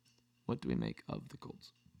 What do we make of the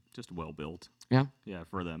Colts? Just well built. Yeah. Yeah,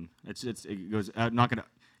 for them. It goes. I'm not gonna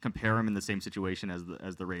compare them in the same situation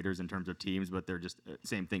as the Raiders in terms of teams, but they're just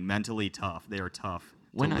same thing. Mentally tough. They are tough.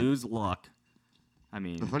 When to I- lose Luck. I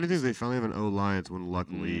mean, The funny thing is they finally have an O-line. It's when Luck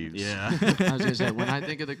leaves. yeah. I was gonna say when I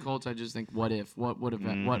think of the Colts, I just think what if? What would have?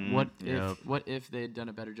 Yep. What if they had done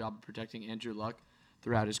a better job of protecting Andrew Luck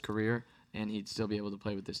throughout his career, and he'd still be able to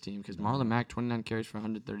play with this team? Because Marlon Mack, 29 carries for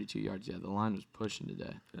 132 yards. Yeah, the line was pushing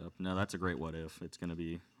today. Yep. No, that's a great what if. It's gonna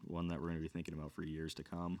be one that we're gonna be thinking about for years to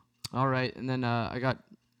come. All right, and then I got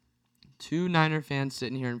 2 Niner fans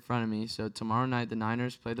sitting here in front of me. So tomorrow night the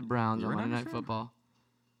Niners play the Browns You're on a Monday Niners Night fan? Football.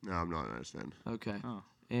 No, I'm not a Niners fan. Okay. Oh.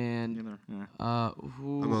 And Yeah.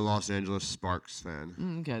 who? I'm a Los Angeles Sparks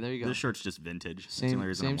fan. Okay, there you go. This shirt's just vintage. That's Same- the only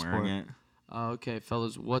reason same I'm wearing sport. it. Okay,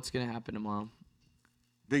 fellas, what's gonna happen tomorrow?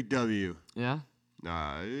 Big W. Yeah.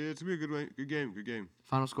 Nah, it's gonna be a good game. Good game.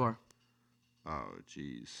 Final score. Oh,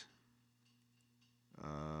 jeez.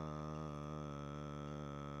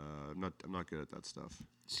 I'm not good at that stuff.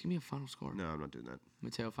 Just give me a final score. No, I'm not doing that.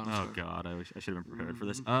 Mateo, final Oh score. God, I should have been prepared for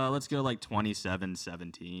this. Let's go like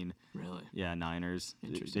 27-17. Really? Yeah, Niners. They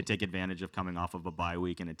Interesting. take advantage of coming off of a bye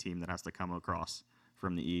week and a team that has to come across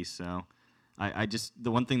from the East. So, I just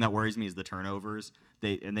the one thing that worries me is the turnovers.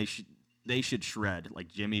 They should shred. Like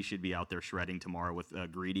Jimmy should be out there shredding tomorrow with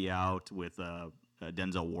Greedy out, with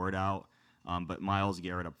Denzel Ward out. But Myles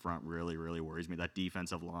Garrett up front really, really worries me. That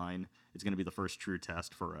defensive line is going to be the first true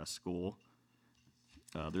test for school.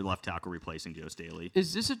 Their left tackle replacing Joe Staley.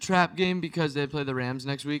 Is this a trap game because they play the Rams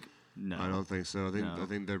next week? No, I don't think so. I No.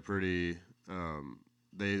 think they're pretty.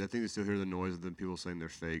 I think they still hear the noise of the people saying they're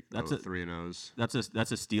fake. That's That's a- 3-0s. That's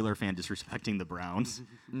a Steeler fan disrespecting the Browns.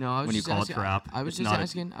 No, I was When you just call it asking. trap, I was it's just not a-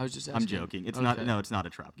 asking. I was just asking. I'm joking. It's Okay. not. No, it's not a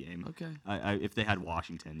trap game. Okay. If they had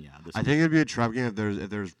Washington, yeah. This I is- think it'd be a trap game if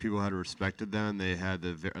there's people who had respected them. They had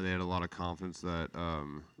a lot of confidence that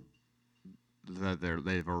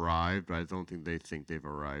they've arrived, but I don't think they've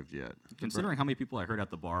arrived yet. considering how many people I heard at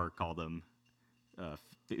the bar call them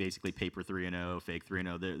basically paper 3-0, fake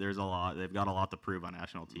 3-0. There's a lot. They've got a lot to prove on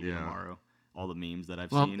national TV Yeah. tomorrow. All the memes that I've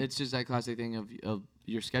Well, seen. it's just that classic thing of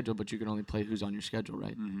your schedule, but you can only play who's on your schedule,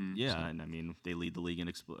 right? Yeah, and I mean they lead the league in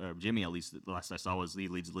Jimmy, at least the last I saw was he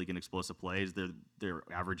leads the league in explosive plays. They're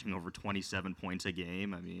averaging over 27 points a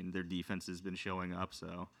game. I mean their defense has been showing up,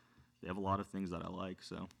 so they have a lot of things that I like.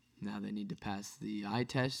 So Now they need to pass the eye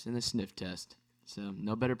test and the sniff test. So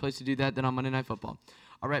no better place to do that than on Monday Night Football.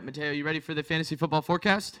 All right, Mateo, you ready for the fantasy football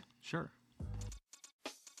forecast? sure.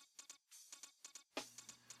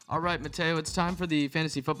 All right, Mateo, it's time for the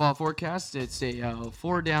fantasy football forecast. It's a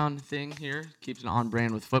 4-down thing here. Keeps it on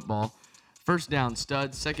brand with football. First down,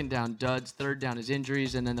 studs. Second down, duds. Third down is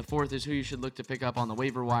injuries. And then the fourth is who you should look to pick up on the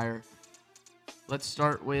waiver wire. Let's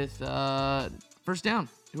start with first down.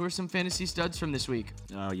 Who are some fantasy studs from this week?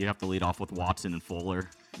 You have to lead off with Watson and Fuller.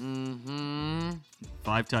 Mm-hmm.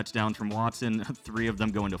 5 touchdowns from Watson, 3 of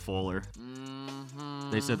them going to Fuller.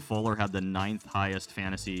 They said Fuller had the 9th highest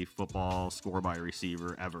fantasy football score by a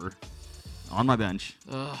receiver ever on my bench.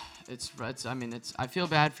 I feel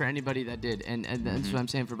bad for anybody that did, and that's what I'm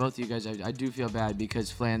saying for both of you guys. I do feel bad because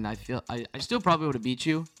Flan, I still probably would have beat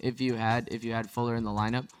you if you had Fuller in the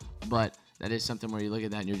lineup, but that is something where you look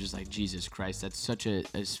at that and you're just like, Jesus Christ, that's such a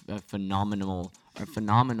phenomenal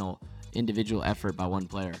individual effort by one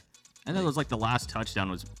player. And it was like the last touchdown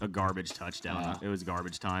was a garbage touchdown. Yeah. It was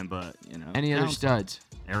garbage time, but Any other counts. studs?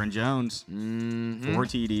 Aaron Jones, 4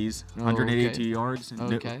 TDs, Oh, 182 okay. yards.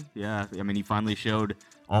 Okay. Yeah, I mean he finally showed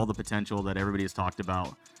all the potential that everybody has talked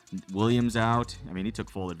about. Williams out. I mean he took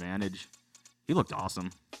full advantage. He looked awesome.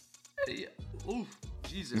 Ooh,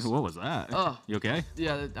 Jesus. What was that? Oh. You okay?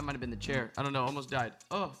 Yeah, that might have been the chair. I don't know. Almost died.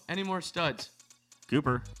 Oh, any more studs?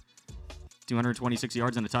 Cooper, 226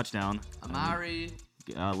 yards and a touchdown. Amari.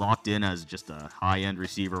 Locked in as just a high-end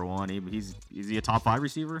receiver one. Is he a top 5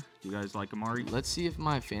 receiver? Do you guys like Amari? Let's see if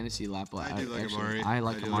my fantasy lap. I do like Amari. I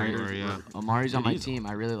like I do Amari. like Amari, yeah. Amari's on Dude, my he's- team.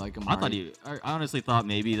 I really like Amari. I honestly thought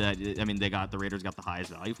maybe that, the Raiders got the highest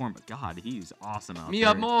value for him, but God, he's awesome out Mi there.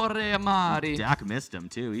 amore, Amari. Dak missed him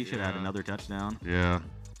too. He should have had Yeah. another touchdown. Yeah.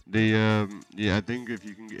 I think if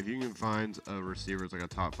you can find a receiver that's like a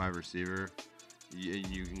top 5 receiver,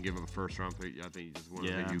 you can give him a first round pick. I think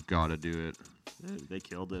you gotta do it. They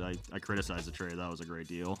killed it. I criticized the trade. That was a great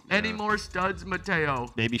deal. Any Yeah. more studs, Mateo?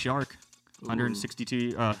 Baby Shark,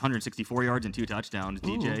 164 yards and 2 touchdowns.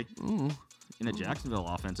 DJ in a Jacksonville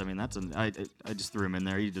offense. I mean, I just threw him in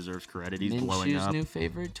there. He deserves credit. He's blowing Minshew's up. new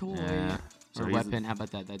favorite toy. Yeah. So Or he's- weapon. How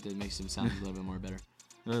about that? That did make him sound a little bit more better.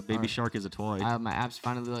 Baby Shark is a toy. My app's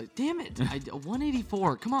finally like, damn it!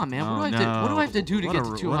 184. Come on, man. Oh, what do I have to do to what get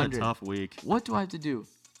a- to 200? What a tough week. What do I have to do?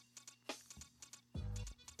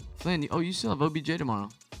 Flynn, you still have OBJ tomorrow.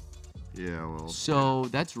 Yeah, well. So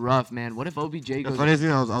that's rough, man. What if OBJ The goes? funny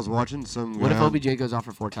thing, I was watching some. What if guy- OBJ goes off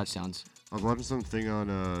for 4 touchdowns? I was watching something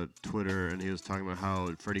on Twitter, and he was talking about how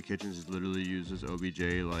Freddie Kitchens literally uses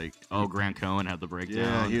OBJ like. Oh, Grant Cohen had the breakdown.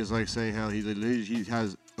 Yeah, he was like saying how he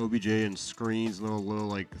has OBJ in screens, little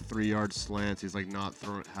like 3-yard slants. He's like not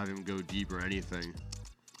having him go deep or anything.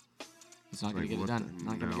 It's not gonna Like, get it what done. the-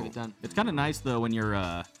 Not gonna get no. it done. It's kind of nice though when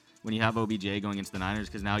you're when you have OBJ going into the Niners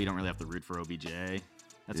because now you don't really have to root for OBJ.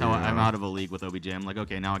 That's how I'm Yeah. out of a league with OBJ. I'm like,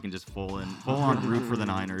 okay, now I can just full on root for the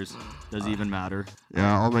Niners. Doesn't even matter.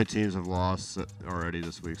 Yeah, all my teams have lost already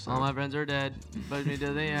this week. So. All my friends are dead. Push me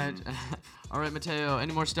to the edge. All right, Mateo.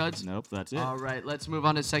 Any more studs? Nope, that's it. All right, let's move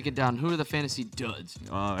on to second down. Who are the fantasy duds?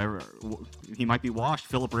 He might be washed.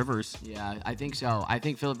 Phillip Rivers. Yeah, I think so. I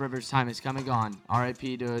think Phillip Rivers' time is come and gone.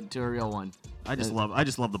 R.I.P. to a real one. I just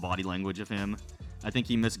love the body language of him. I think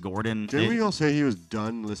he missed Gordon. Didn't we all say he was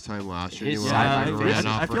done this time last year? His He went side out and by ran face.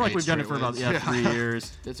 off I for feel like 8 we've done it straight for about wins. 3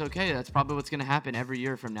 years. That's okay. That's probably what's going to happen every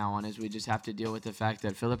year from now on is we just have to deal with the fact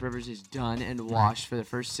that Phillip Rivers is done and washed for the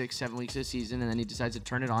first 6-7 weeks of the season, and then he decides to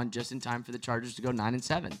turn it on just in time for the Chargers to go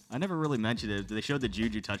 9-7. I never really mentioned it. They showed the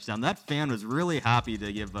Juju touchdown. That fan was really happy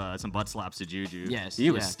to give some butt slaps to Juju. Yes,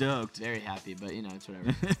 he was yeah. stoked. Very happy, but it's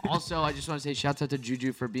whatever. Also, I just want to say shouts out to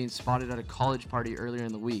Juju for being spotted at a college party earlier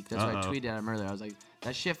in the week. That's why I tweeted at him earlier. I was like,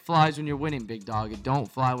 that shit flies when you're winning, big dog. It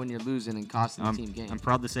don't fly when you're losing and costing the team game. I'm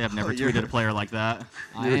proud to say I've never you're- tweeted a player like that.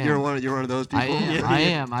 You're one of those people. I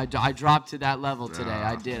am. I dropped to that level today.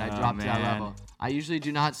 I did. I Oh, dropped to that man. level. I usually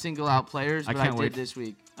do not single out players, I but I can't did wait. this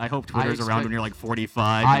week. I hope Twitter's around expect- when you're like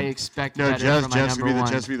 45. I expect No, better Jess from my number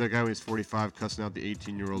one. Jess be the guy when he's 45 cussing out the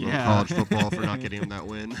 18-year-old Yeah. in college football for not getting him that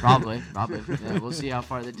win. Probably. Yeah, we'll see how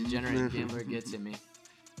far the degenerate gambler gets in me.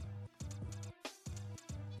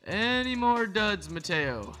 Any more duds,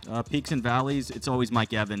 Mateo? Peaks and valleys. It's always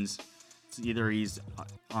Mike Evans. It's either he's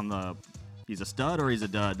a stud or he's a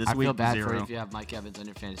dud. This I week feel bad 0. for you if you have Mike Evans on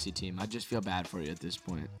your fantasy team. I just feel bad for you at this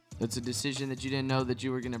point. It's a decision that you didn't know that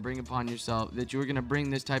you were going to bring upon yourself, that you were going to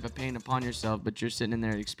bring this type of pain upon yourself, but you're sitting in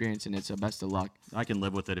there experiencing it, so best of luck. I can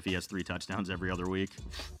live with it if he has 3 touchdowns every other week.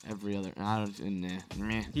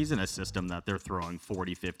 Meh. He's in a system that they're throwing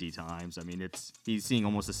 40, 50 times. I mean, he's seeing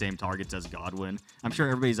almost the same targets as Godwin. I'm sure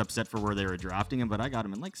everybody's upset for where they were drafting him, but I got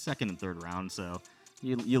him in like 2nd and 3rd round, so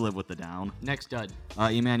you live with the down. Next dud.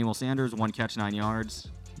 Emmanuel Sanders, 1 catch, 9 yards.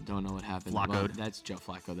 Don't know what happened. Flacco'd. Well, that's Joe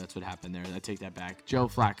Flacco. That's what happened there. I take that back. Joe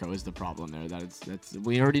Flacco is the problem there. That's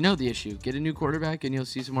we already know the issue. Get a new quarterback, and you'll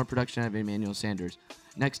see some more production out of Emmanuel Sanders.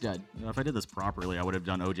 Next dud. If I did this properly, I would have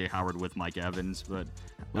done O.J. Howard with Mike Evans, but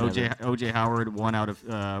Whatever. O.J. Howard,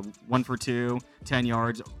 1 for 2, 10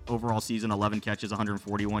 yards overall season, 11 catches,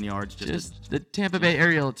 141 yards. Just the Tampa Bay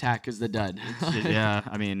aerial attack is the dud. Yeah,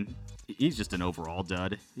 I mean, he's just an overall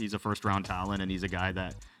dud. He's a first-round talent, and he's a guy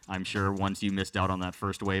that I'm sure once you missed out on that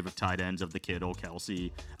first wave of tight ends of the Kittle,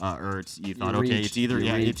 Kelsey, Ertz, you thought, okay, it's either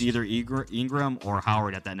Ingram or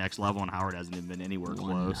Howard at that next level, and Howard hasn't even been anywhere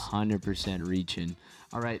close. 100% reaching.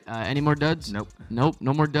 All right. Any more duds? Nope. Nope.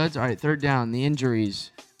 No more duds. All right. Third down. The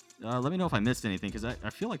injuries. Let me know if I missed anything, because I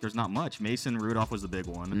feel like there's not much. Mason Rudolph was the big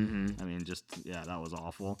one. I mean, that was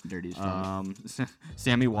awful. Dirty as fuck.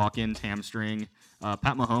 Sammy Watkins, hamstring.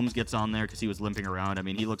 Pat Mahomes gets on there because he was limping around. I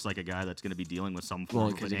mean, he looks like a guy that's going to be dealing with some form Well,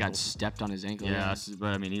 of because an he got ankle. stepped on his ankle. Yes,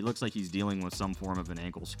 but I mean, he looks like he's dealing with some form of an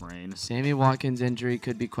ankle sprain. Sammy Watkins' injury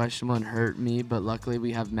could be questionable and hurt me, but luckily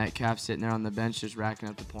we have Metcalf sitting there on the bench just racking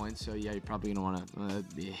up the points. So yeah, you're probably gonna want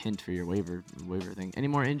to be a hint for your waiver thing. Any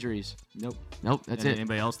more injuries? Nope. Nope. That's it.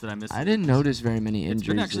 Anybody else that I missed? I didn't notice very many It's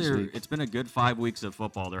been injuries this week. it's been a good 5 weeks of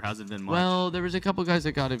football. There hasn't been much. Well, there was a couple guys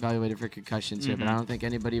that got evaluated for concussions here, but I don't think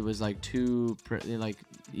anybody was like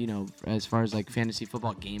as far as like fantasy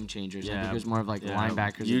football game changers. I think it was more of like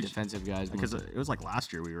linebackers and defensive guys. because it was like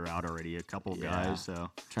last year we were out already, a couple guys. So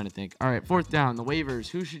Trying to think. All right, fourth down, the waivers.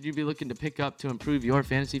 Who should you be looking to pick up to improve your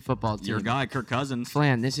fantasy football team? your guy, Kirk Cousins.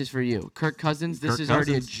 Flan, this is for you. Kirk Cousins, this Kirk is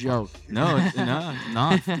already a Cousins. joke. No,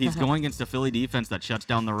 he's going against a Philly defense that shuts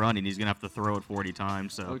down the run, and he's gonna have to throw it 40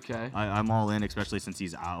 times. So Okay. I'm all in, especially since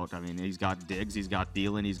he's out. I mean, he's got Diggs, he's got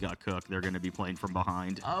Thielen, he's got Cook. They're gonna be playing from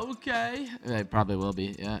behind. Okay. They probably will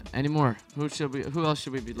be. Yeah. Any more? Who else should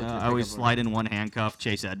we be looking at? I always slide in one handcuff.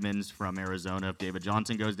 Chase Edmonds from Arizona. If David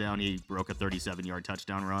Johnson goes down, he broke a 37-yard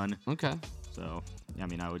touchdown run. Okay. So, I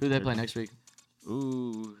mean, I would. Who do they play next week?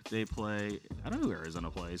 Ooh, they play. I don't know who Arizona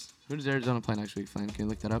plays. Who does Arizona play next week, Flan? Can you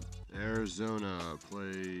look that up? Arizona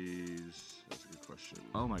plays. That's a good question.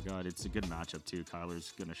 Oh my God, it's a good matchup too.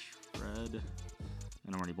 Kyler's gonna shred, and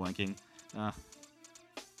I'm already blanking. God,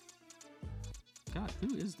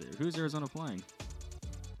 who is there? Who's Arizona playing?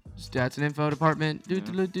 Stats and info department. You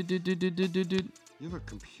have a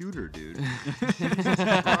computer, dude.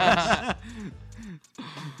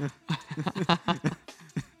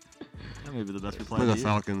 That may be the best reply. Play to the you.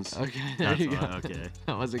 Falcons. Okay, there you go. Okay.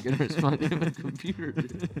 That was a good response. You have a computer.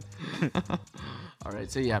 All right,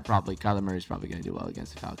 so yeah, probably Kyler Murray's probably going to do well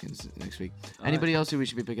against the Falcons next week. Anybody else who we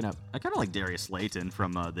should be picking up? I kind of like Darius Slayton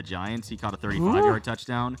from the Giants. He caught a 35-yard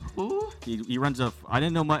touchdown. Who? He runs a. I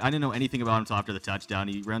didn't know anything about him until after the touchdown.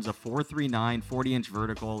 He runs a 4.39, 40-inch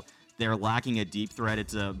vertical. They're lacking a deep threat.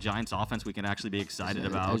 It's a Giants offense we can actually be excited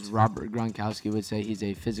about. As Robert Gronkowski would say, he's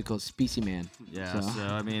a physical specimen. Yeah. So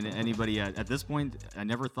I mean, anybody at this point, I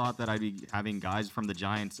never thought that I'd be having guys from the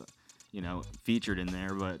Giants, featured in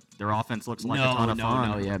there, but their offense looks like a ton of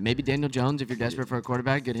fun. No, yeah. Maybe Daniel Jones, if you're desperate for a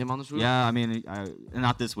quarterback, get him on the swoop. Yeah, I mean,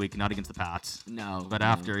 not this week, not against the Pats. No. But no.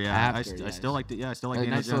 after, yeah, I yes. still like to. Yeah, I still like a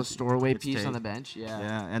Daniel nice little Jones. storeway It's piece Tate. on the bench. Yeah.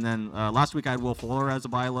 Yeah, and then last week I had Will Fuller as a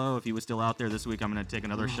buy low. If he was still out there this week, I'm going to take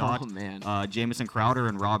another shot. Oh, man. Jamison Crowder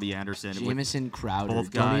and Robbie Anderson. Jamison Crowder.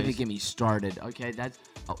 both Don't even guys. get me started. Okay, that's.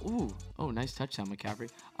 Nice touchdown, McCaffrey.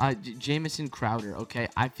 Jamison Crowder. Okay,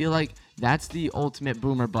 I feel like that's the ultimate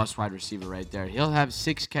boomer bust wide receiver right there. He'll have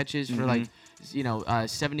 6 catches for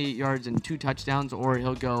 78 yards and 2 touchdowns, or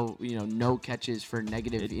he'll go, no catches for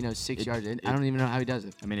negative, 6 yards. I don't even know how he does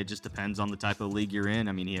it. I mean, it just depends on the type of league you're in.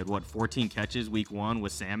 I mean, he had 14 catches week 1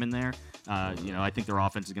 with Sam in there. I think their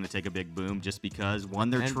offense is going to take a big boom just because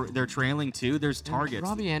they're trailing, 2 there's targets.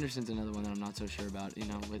 Robbie Anderson's another one that I'm not so sure about.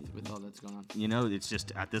 With all that's going on. It's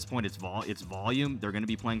just at this point it's volume. They're going to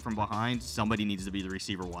be playing from behind. Somebody needs to be the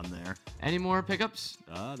receiver 1 there. Any more pickups?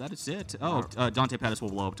 That is it. Dante Pettis will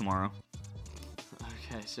blow up tomorrow.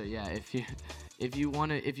 Okay, so yeah, if you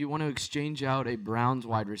want to exchange out a Browns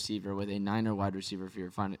wide receiver with a Niner wide receiver for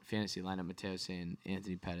your fantasy lineup, Mateo saying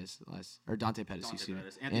Anthony Pettis or Dante Pettis. Excuse me.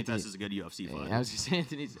 Anthony Pettis is a good UFC fighter. Yeah, I was gonna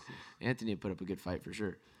say Anthony put up a good fight for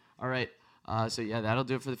sure. All right. So yeah, that'll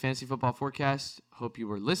do it for the fantasy football forecast. Hope you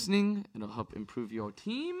were listening. It'll help improve your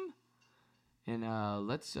team. And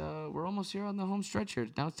we're almost here on the home stretch here.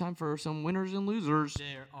 Now it's time for some winners and losers.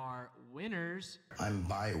 There are winners. I'm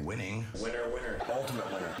by winning. Winner, winner, ultimate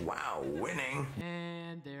winner. Wow, winning.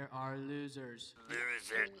 And there are losers.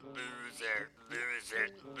 Loser.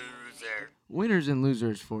 Winners and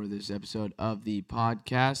losers for this episode of the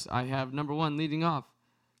podcast. I have number 1 leading off.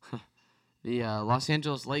 The Los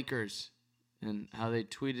Angeles Lakers and how they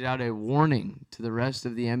tweeted out a warning to the rest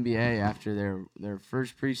of the NBA after their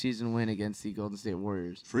first preseason win against the Golden State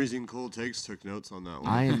Warriors. Freezing Cold Takes took notes on that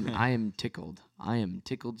one. I am tickled. I am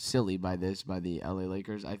tickled silly by the LA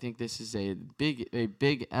Lakers. I think this is a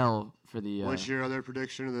big L for the. What's your other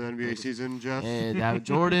prediction of the NBA season, Jeff? That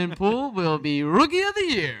Jordan Poole will be Rookie of the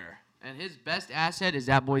Year. And his best asset is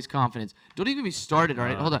that boy's confidence. Don't even get me started, all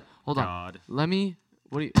right? Hold on. God. Let me.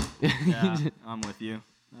 What do you? Yeah, I'm with you.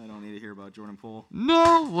 I don't need to hear about Jordan Poole.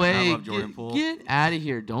 No way. I love Jordan Poole. Get out of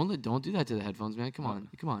here. Don't do that to the headphones, man. Come on.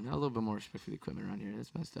 Have a little bit more respect for the equipment around here.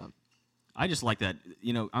 That's messed up. I just like that.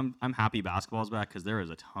 I'm happy basketball's back because there was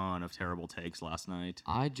a ton of terrible takes last night.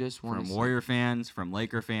 I just want from Warrior fans, from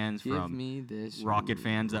Laker fans, give from me this Rocket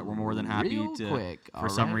fans that were more than happy real to, quick, for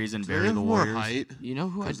some alright? reason, They bury have the more Warriors. height. You know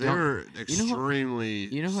who I Because don't. they're extremely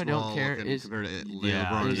you know who I don't small care looking is- compared to Yeah,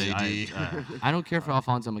 LeBron and AD. I don't care for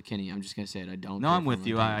Alfonso McKinney. I'm just gonna say it. I don't. No, care I'm for with him.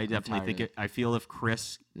 you. I'm I tired definitely of think it. I feel if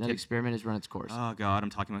Chris. That experiment has run its course. Oh God, I'm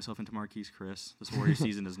talking myself into Marquise Chris. This Warrior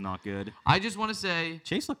season is not good. I just want to say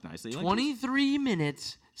Chase looked nice. 23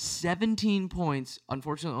 minutes, 17 points.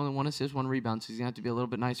 Unfortunately, only 1 assist, 1 rebound, so he's going to have to be a little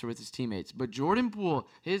bit nicer with his teammates. But Jordan Poole,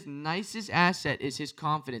 his nicest asset is his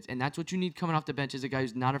confidence, and that's what you need coming off the bench as a guy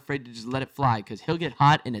who's not afraid to just let it fly because he'll get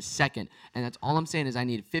hot in a second. And that's all I'm saying is I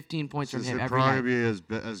need 15 points from This him would every probably night.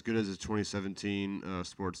 be as good as his 2017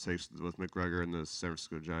 sports takes with McGregor and the San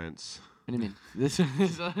Francisco Giants. What do you mean? This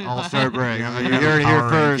All-star break. Yeah, You heard it here power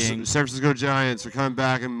first. ranking. San Francisco Giants are coming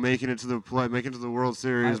back and making it to the World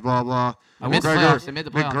Series. Blah blah. I missed the playoffs. They made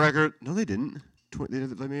the playoffs. McGregor. No, they didn't. They made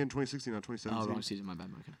it in 2016, not Oh, 2017. wrong season. My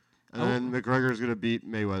bad. Okay. And then McGregor's gonna beat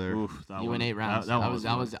Mayweather. Oof, that You one, went 8 rounds. That I was.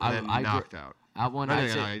 And then knocked out. I won. No, I'd no,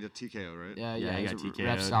 say- no, he did TKO, right? Yeah, Yeah, he it got was a TKO'd.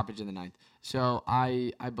 ref stoppage in the 9th. So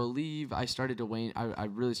I believe I started to wane. I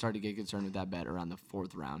really started to get concerned with that bet around the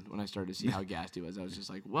 4th round when I started to see how gassed he was. I was just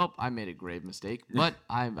like, well, I made a grave mistake, but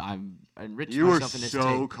I'm enriched You were myself in this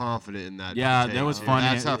so tape. confident in that. Yeah, take, that was dude. funny.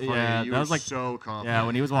 That's how funny. Yeah, you that were was like- so confident. Yeah,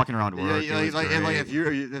 when he was walking around work, Yeah, it was and like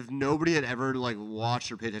great. if nobody had ever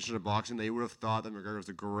watched or paid attention to boxing, they would have thought that McGregor was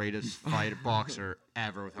the greatest boxer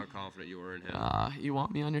ever with how confident you were in him. You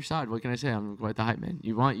want me on your side? What can I say? I'm quite the hype man.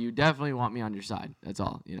 You definitely want me on your side. That's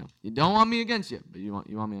all. You don't want me against you, but you want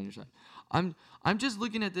me on your side. I'm just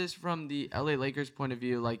looking at this from the LA Lakers point of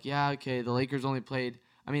view. Like, yeah, okay, the Lakers only played.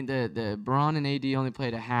 I mean, the Bron and AD only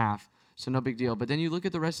played a half, so no big deal. But then you look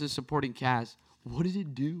at the rest of the supporting cast. What did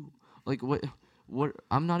it do? Like, what?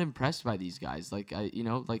 I'm not impressed by these guys. Like,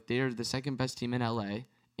 like they're the second best team in LA,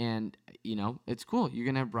 and it's cool. You're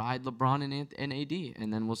gonna ride LeBron and AD,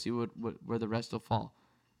 and then we'll see where the rest will fall.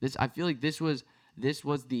 I feel like this was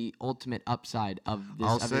the ultimate upside of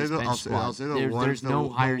this bench squad. I'll say There's no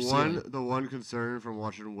higher ceiling. The one concern from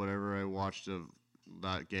watching whatever I watched of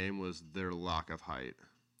that game was their lack of height.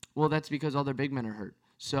 Well, that's because all their big men are hurt.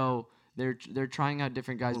 So they're trying out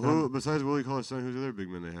different guys. Well, besides Willie Cauley-Stein, who's the other big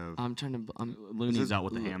man they have? I'm trying to. Looney's out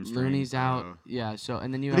with the hamstring. Looney's out. Yeah. So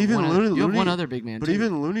and then you But have even you have one Looney- other big man. But too.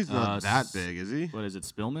 even Looney's not that big, is he? What is it,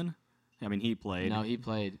 Spillman? I mean, he played. No, he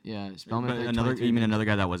played. Yeah, Spellman But played. another, 23 you mean minutes. another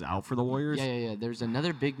guy that was out for the Warriors? Yeah. There's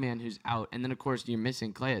another big man who's out, and then of course you're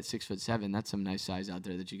missing Clay at 6'7". That's some nice size out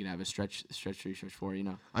there that you can have a stretch 3, stretch 4. I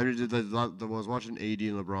mean, the was watching AD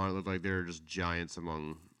and LeBron. It looked like they were just giants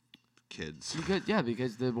among kids.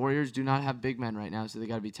 Because the Warriors do not have big men right now, so they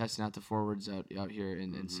got to be testing out the forwards out here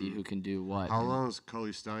and see who can do what. How and long is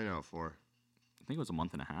Cauley-Stein out for? I think it was a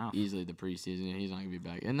month and a half. Easily the preseason. He's not gonna be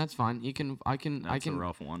back, and that's fine. That's a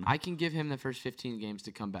rough one. I can give him the first 15 games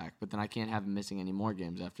to come back, but then I can't have him missing any more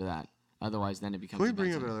games after that. Otherwise, then it becomes. Can we a bring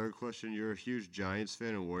bad up sign. another question? You're a huge Giants fan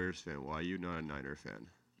and Warriors fan. Why are you not a Niner fan?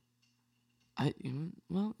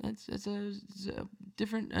 Well, that's a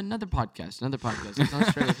different another podcast. Let's not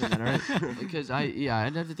stray away from that, all right? Because I'd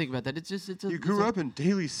have to think about that. You grew up in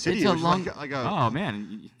Daly City. it's a which is long- like a Oh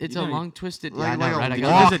man, It's you a know, long twisted. like, I know, like right? a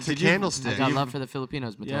I walk got to Candlestick. I got love for the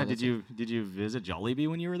Filipinos. Mateo, Yeah, that's did you visit Jollibee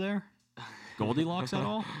when you were there? Goldilocks at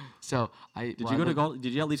all? So Did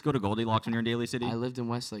you at least go to Goldilocks when you're in Daly City? I lived in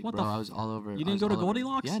Westlake, What bro. the I was all over. You I didn't was go to all over.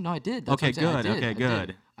 Goldilocks? Yeah, no, I did. That's Okay, what I'm saying. I good, did. okay, I did.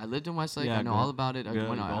 good. I lived in Westlake. Yeah, I know all about it. I good.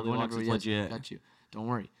 went Goldilocks over. is Yes, legit. got you. Don't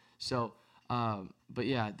worry. So, but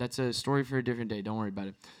yeah, that's a story for a different day. Don't worry about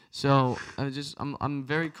it. So I'm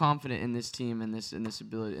very confident in this team and this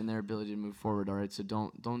ability and their ability to move forward. All right. So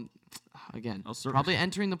don't again. Probably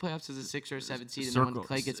entering the playoffs as a 6 or a 7 seed, and then when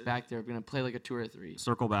Clay gets back, they're gonna play like a 2 or 3.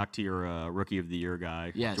 Circle back to your Rookie of the Year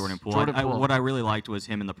guy, Yes, Jordan Poole. Jordan Poole. What I really liked was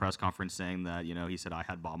him in the press conference saying that, he said, I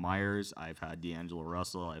had Bob Myers, I've had D'Angelo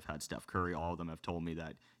Russell, I've had Steph Curry. All of them have told me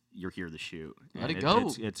that you're here to shoot. Let And it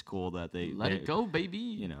go. It's cool that they Let it go,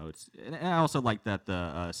 baby. And I also like that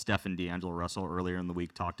the Steph and D'Angelo Russell earlier in the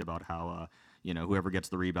week talked about how whoever gets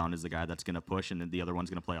the rebound is the guy that's going to push, and then the other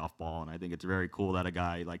one's going to play off ball. And I think it's very cool that a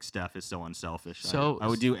guy like Steph is so unselfish. So I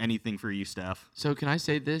would do anything for you, Steph. So can I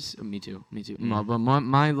say this? Me too. But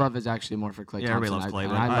my love is actually more for Clay Yeah, Thompson. everybody loves Clay,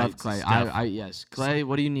 and but I love Clay. Steph. Yes, Clay.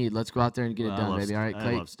 What do you need? Let's go out there and get it I done, love baby. All right, I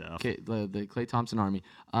Clay. love Steph. The Clay Thompson army.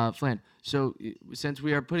 Flan. So since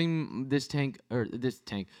we are putting this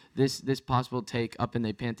possible take up in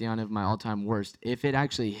the pantheon of my all-time worst, if it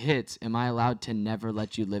actually hits, am I allowed to never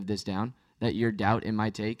let you live this down? That your doubt in my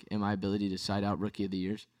take and my ability to side out Rookie of the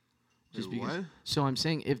Years? What? So I'm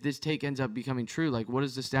saying if this take ends up becoming true, like what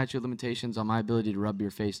is the statute of limitations on my ability to rub your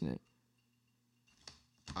face in it?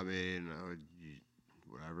 I mean,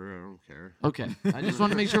 whatever. I don't care. Okay. I just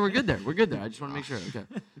want to make sure we're good there. We're good there. I just want to make sure. Okay.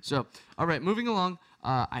 So, all right, moving along.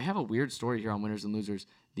 I have a weird story here on winners and losers.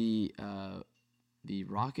 The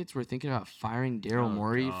Rockets were thinking about firing Daryl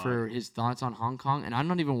Morey for his thoughts on Hong Kong, and I'm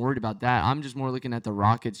not even worried about that. I'm just more looking at the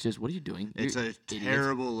Rockets. Just what are you doing? It's You're a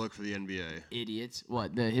terrible look for the NBA. idiots.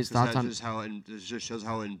 What his thoughts on? It just shows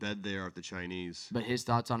how in bed they are with the Chinese. But his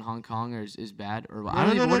thoughts on Hong Kong is bad, or what? No, I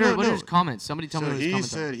don't no, even. no, What no, are no. his comments? Somebody tell me So what his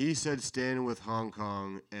comments are. he said stand with Hong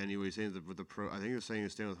Kong, and he was saying that with the pro. I think he was saying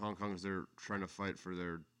stand with Hong Kong because they're trying to fight for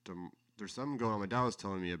their. There's something going on. My dad was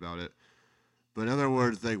telling me about it. But in other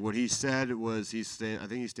words, like what he said was I think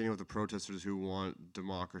he's standing with the protesters who want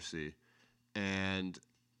democracy, and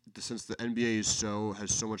since the NBA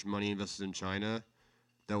has so much money invested in China,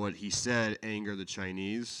 that what he said angered the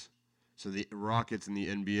Chinese. So the Rockets and the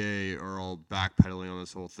NBA are all backpedaling on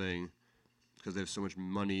this whole thing because they have so much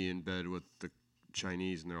money in bed with the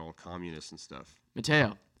Chinese and they're all communists and stuff.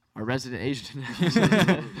 Mateo, our resident Asian.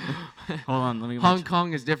 Hold on, let me. Hong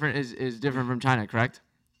Kong is different different from China, correct?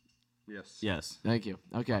 Yes. Yes. Thank you.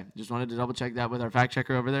 Okay, just wanted to double check that with our fact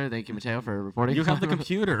checker over there. Thank you, Mateo, for reporting. You have the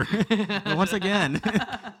computer. Once again,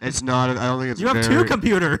 It's not. I don't think it's. you have two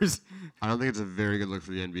computers. I don't think it's a very good look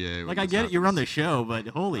for the NBA. Like when I this get it, you run the happens. show, but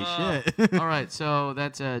holy shit. All right, so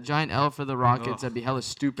that's a giant L for the Rockets. Oh, That'd be hella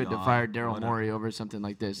stupid to God, fire Daryl what a- Morey over something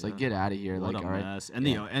like this. Like, get out of here. What like, a all right. mess. And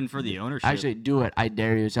Yeah. and for the ownership. Actually, do it. I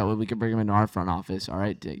dare you. So that way we can bring him into our front office. All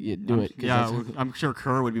right, do it. 'cause Yeah, that's- I'm sure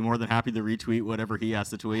Kerr would be more than happy to retweet whatever he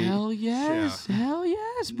has to tweet. Hell yes, hell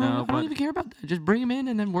yes, bro. No, I don't but- even care about that. Just bring him in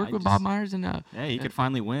and then work I with just- Bob Myers and Hey, he could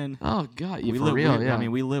finally win. Oh God, yeah, we for live, real, we, yeah. I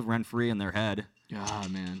mean, we live rent free in their head. Ah,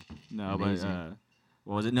 man. No, Amazing. but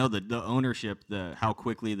what was it? No, the ownership, how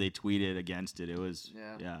quickly they tweeted against it. It was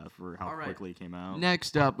for how All right. quickly it came out.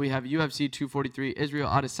 Next up, we have UFC 243. Israel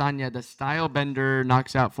Adesanya, the style bender,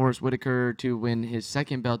 knocks out Forrest Whitaker to win his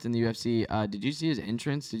second belt in the UFC. Did you see his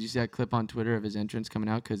entrance? Did you see that clip on Twitter of his entrance coming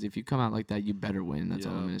out? Because if you come out like that, you better win. That's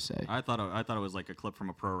all I'm gonna say. I thought it was like a clip from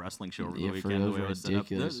a pro wrestling show over the Yeah, for weekend. those The way it was set up.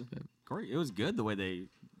 ridiculous. It was good the way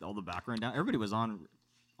all the background down. Everybody was on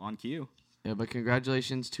cue. Yeah, but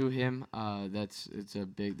congratulations to him. That's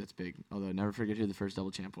big. Although never forget who the first double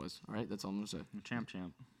champ was. All right, that's all I'm gonna say. Champ.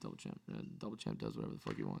 Double champ does whatever the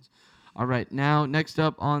fuck he wants. All right, now next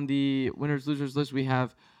up on the winners losers list we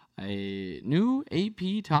have a new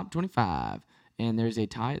AP top 25, and there's a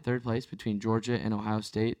tie at third place between Georgia and Ohio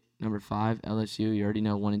State. Number 5 LSU. You already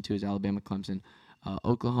know 1 and 2 is Alabama, Clemson.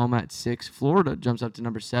 Oklahoma at 6. Florida jumps up to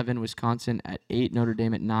number 7. Wisconsin at 8. Notre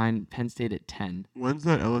Dame at 9. Penn State at 10. When's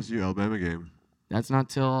that LSU Alabama game? That's not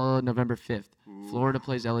till November 5th. Florida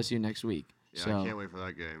plays LSU next week. Yeah, so I can't wait for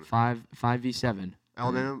that game. 5v7.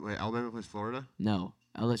 Alabama plays Florida? No,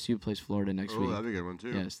 LSU plays Florida next Oh, week. that'd be a good one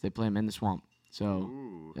too. Yes, they play them in the swamp. So,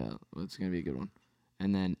 Ooh. yeah, it's going to be a good one.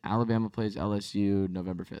 And then Alabama plays LSU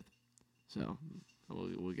November 5th. So,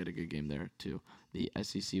 we'll get a good game there, too. The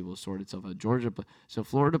SEC will sort itself out. So,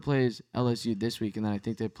 Florida plays LSU this week, and then I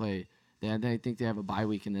think they have a bye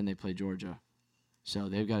week, and then they play Georgia. So,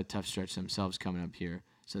 they've got a tough stretch themselves coming up here.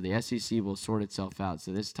 So, the SEC will sort itself out.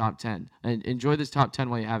 So, this top 10. And enjoy this top 10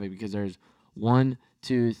 while you have it, because there's 1,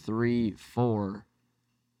 2, 3, 4,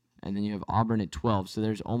 and then you have Auburn at 12. So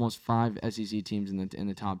there's almost 5 SEC teams in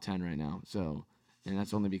the top 10 right now. So, and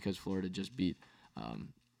that's only because Florida just beat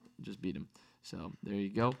them. So there you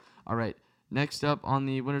go. All right. Next up on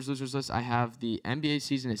the winners losers list, I have the NBA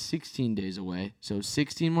season is 16 days away. So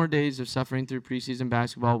 16 more days of suffering through preseason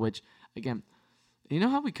basketball. Which again, you know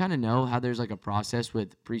how we kind of know how there's like a process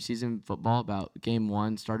with preseason football about game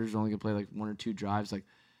 1, starters are only gonna play like 1 or 2 drives, like.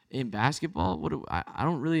 In basketball, I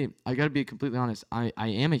don't really. I got to be completely honest. I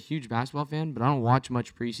am a huge basketball fan, but I don't watch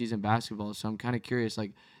much preseason basketball. So I'm kind of curious.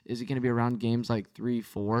 Like, is it going to be around games like 3,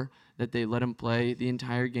 4 that they let them play the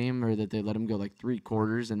entire game, or that they let them go like 3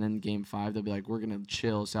 quarters and then game 5 they'll be like, we're gonna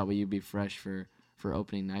chill so that way you be fresh for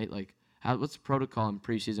opening night? Like, what's the protocol in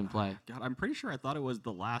preseason play? God, I'm pretty sure I thought it was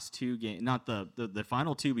the last 2 games, not the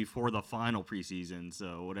final 2 before the final preseason.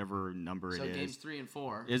 So whatever number So it is. games 3 and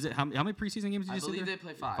 4. Is it how many preseason games did I you say? believe there? they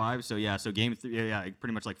play 5. 5. So yeah, so game 3, yeah,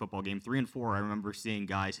 pretty much like football. Game 3 and 4, I remember seeing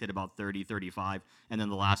guys hit about 30, 35, and then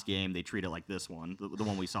the last game they treat it like this one, the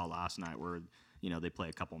one we saw last night, where they play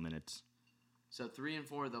a couple minutes. So 3 and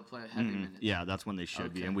 4 they'll play heavy minutes. Yeah, that's when they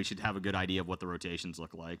should be, Okay. and we should have a good idea of what the rotations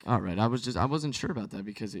look like. All right. I wasn't sure about that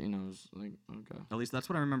because it was like okay. At least that's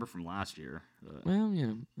what I remember from last year. Well,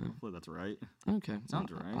 yeah. Hopefully that's right. Okay. Sounds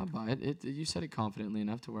I'll right. buy it. You said it confidently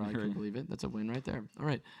enough to where I can Right. believe it. That's a win right there. All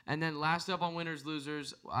right. And then last up on winners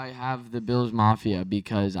losers, I have the Bills Mafia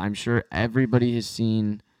because I'm sure everybody has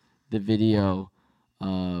seen the video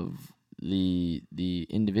of the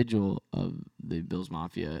individual of the Bills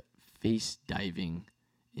Mafia face diving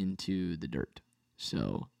into the dirt.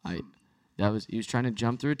 So he was trying to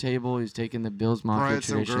jump through a table. He was taking the Bills Mafia Probably had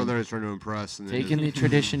some tradition. girl there trying to impress. And then Taking just- the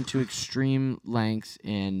tradition to extreme lengths,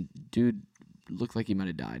 and dude looked like he might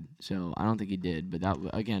have died. So I don't think he did, but that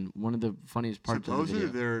again one of the funniest parts of the Supposedly,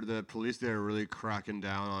 video. the police there are really cracking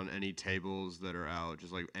down on any tables that are out,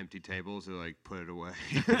 just like empty tables. They like put it away.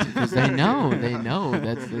 Because they know.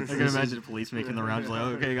 That's I can this is- imagine the police making the rounds like,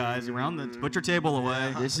 okay, guys, put your table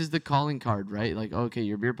away. This is the calling card, right? Like, okay,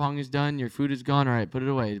 your beer pong is done, your food is gone. All right, put it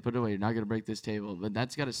away. You're not gonna break this table. But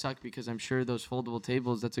that's gotta suck because I'm sure those foldable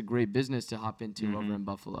tables. That's a great business to hop into over in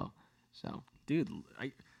Buffalo. So, Dude,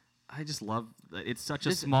 I just love that it's such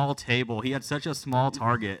a small table. He had such a small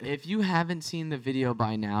target. if you haven't seen the video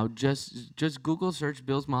by now, just Google search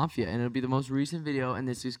Bills Mafia, and it'll be the most recent video. And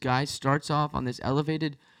this guy starts off on this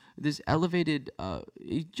elevated.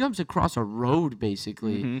 He jumps across a road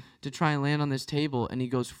basically to try and land on this table, and he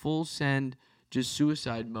goes full send, just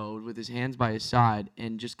suicide mode with his hands by his side,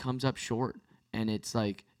 and just comes up short. And it's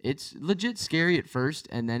like, it's legit scary at first,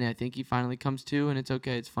 and then I think he finally comes to, and it's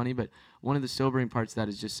okay, it's funny. But one of the sobering parts of that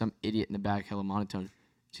is just some idiot in the back, hella monotone.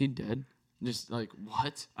 Is he dead? Just like,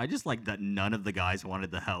 what? I just like that none of the guys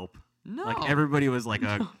wanted to help. No. Like everybody was like,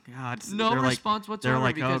 "Oh God!" No They're response like, whatsoever They're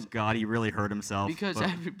like, because- "Oh God, he really hurt himself." Because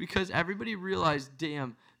But- because everybody realized,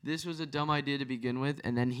 damn, this was a dumb idea to begin with,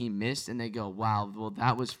 and then he missed, and they go, wow, well,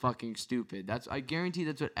 that was fucking stupid. I guarantee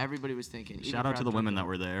that's what everybody was thinking. even Shout out to the crowd women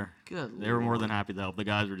control. that were there. Good They were more Lord. than happy to help. The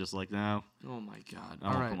guys were just like, "No, Oh, my God. I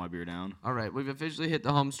All won't right. put my beer down." All right, we've officially hit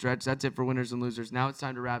the home stretch. That's it for winners and losers. Now it's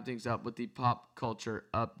time to wrap things up with the pop culture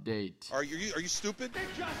update. Are you stupid? It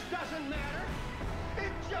just doesn't matter.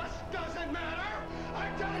 It just doesn't matter. I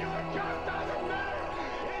tell you, it just doesn't matter.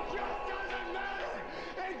 It just doesn't matter.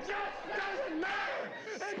 It just doesn't matter.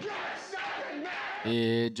 It just doesn't matter.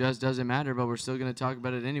 It just doesn't matter, but we're still going to talk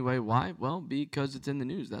about it anyway. Why? Well, because it's in the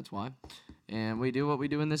news. That's why. And we do what we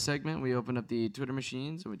do in this segment. We open up the Twitter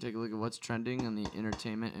machines and we take a look at what's trending in the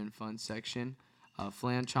entertainment and fun section.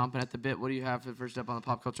 Flan chomping at the bit. What do you have for the first step on the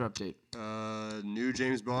pop culture update? New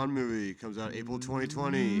James Bond movie comes out April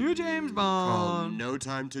 2020. New James Called Bond. No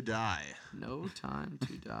Time to Die. No Time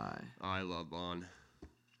to Die. I love Bond.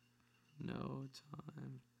 No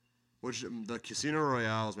Time. Which the Casino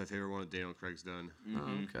Royale is my favorite one that Daniel Craig's done. Oh,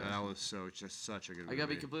 okay. That was just such a good movie. I gotta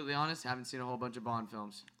be completely honest. Haven't seen a whole bunch of Bond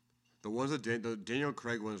films. The ones that the Daniel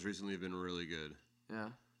Craig ones recently have been really good. Yeah.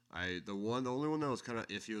 The only one that was kind of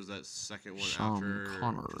iffy was that second one Sean after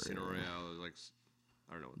Connery. Casino Royale. It was like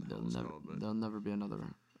I don't know what the hell There'll it's never, called, but there'll never be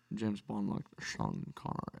another James Bond like Sean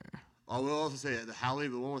Connery. I will also say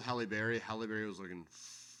the one with Halle Berry. Halle Berry was looking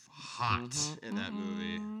hot in that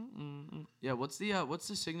movie. Yeah. What's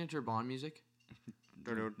the signature Bond music?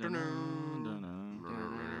 Yeah.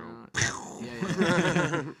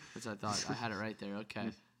 That's what I thought. I had it right there. Okay.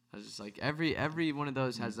 I was just like every one of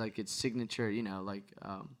those has like its signature. You know, like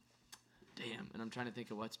damn. And I'm trying to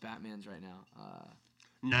think of what's Batman's right now.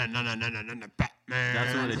 No, Batman.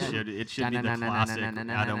 That's what it Yeah. should. It should be the classic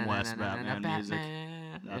Adam West Batman music.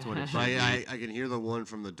 That's what it should be. I can hear the one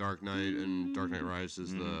from the Dark Knight and Dark Knight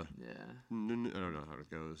Rises. The Yeah. I don't know how it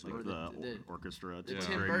goes. Like Or the orchestra. It's The Yeah.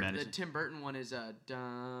 Tim very Burton, the menacing. Tim Burton one is dun,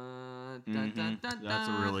 dun, Mhm. dun, dun, That's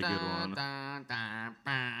a really good dun, one. dun, dun,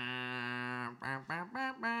 bam, bam, bam,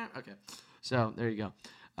 bam, bam. Okay, so there you go.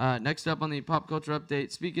 Next up on the pop culture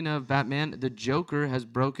update. Speaking of Batman, the Joker has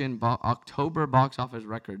broken October box office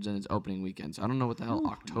records in its opening weekend. So I don't know what the hell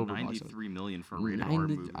October box office. 93 million for a rated R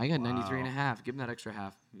movie. I got 93 and a Wow. half. Give him that extra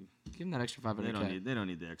half. Give him that extra They 500K. don't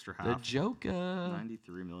need the extra The half. Joker.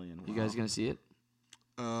 93 million. You guys Wow. gonna see it?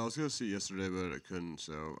 I was gonna see it yesterday, but I couldn't,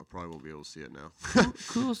 so I probably won't be able to see it now.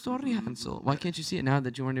 Cool story, Hansel. Why can't you see it now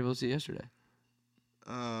that you weren't able to see it yesterday?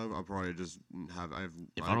 I'll probably just have.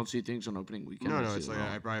 If I don't see things on opening weekend, No, I'll no, see it's it like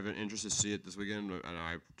all. I probably have an interest to see it this weekend, and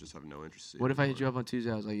I just have no interest to see it. What if I hit you anymore. up on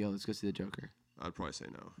Tuesday? I was like, yo, let's go see the Joker. I'd probably say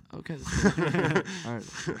no. Okay. That's good. All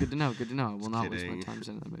right. Good to know. Good to know. I will not waste my kidding. time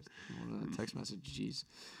sending that text message. Jeez.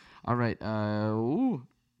 All right.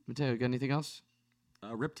 Mateo, got anything else?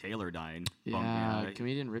 Rip Taylor dying. Yeah,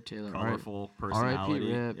 comedian Rip Taylor. All right. Colorful R.I.P.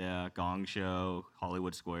 personality. Rip. Yeah, Gong Show,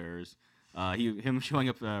 Hollywood Squares. Him showing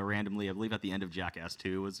up randomly, I believe at the end of Jackass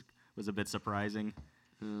 2 was a bit surprising.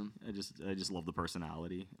 I just love the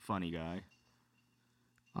personality. Funny guy.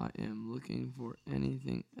 I am looking for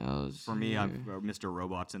anything else. For me, here. I'm Mr.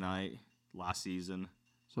 Robot tonight. Last season.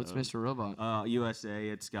 What's So, Mr. Robot? USA.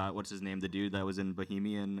 It's got what's his name? The dude that was in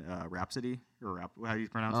Bohemian Rhapsody or how do you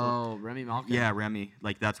pronounce it? Oh, Remy Malkin. Yeah, Remy.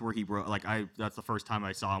 Like that's where he broke. Like that's the first time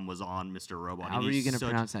I saw him was on Mr. Robot. How and are you he's gonna such-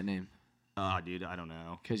 pronounce that name? Dude, I don't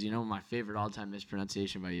know. Because you know my favorite all-time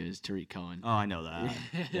mispronunciation by you is Tariq Cohen. Oh, I know that.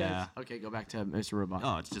 Yeah. Okay, go back to Mr. Robot.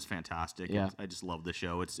 Oh, it's just fantastic. Yeah. I just love the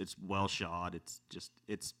show. It's well shot.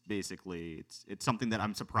 It's basically it's something that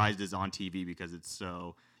I'm surprised is on TV because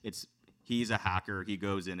he's a hacker. He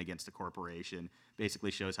goes in against a corporation, basically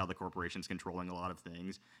shows how the corporation's controlling a lot of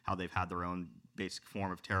things, how they've had their own basic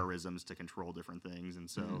form of terrorisms to control different things. And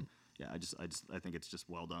so, yeah, I think it's just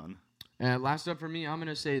well done. And last up for me, I'm going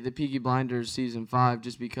to say the Peaky Blinders Season 5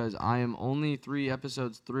 just because I am only 3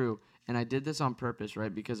 episodes through. And I did this on purpose,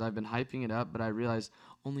 right? Because I've been hyping it up, but I realized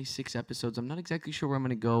only 6 episodes. I'm not exactly sure where I'm going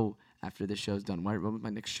to go after this show's done. What my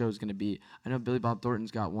next show is going to be. I know Billy Bob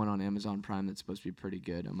Thornton's got one on Amazon Prime that's supposed to be pretty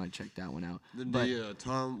good. I might check that one out. But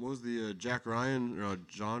What was the Jack Ryan or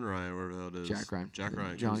John Ryan, whatever the hell it is? Jack Ryan. Jack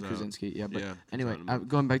Ryan. John comes out. Krasinski. Yeah, but Yeah, comes anyway, out in a month.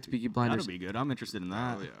 going back to Peaky Blinders. That'll be good. I'm interested in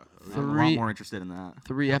that. Oh yeah. I'm a lot more interested in that.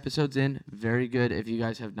 3 episodes in, very good. If you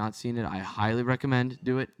guys have not seen it, I highly recommend.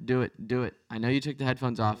 Do it. I know you took the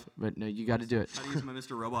headphones off, but no, you got to do it. How to use my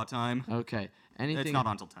Mr. Robot time. Okay. Anything? It's not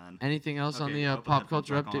until 10. Anything else on Okay, the I'll put pop headphones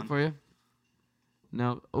culture back update on. for you?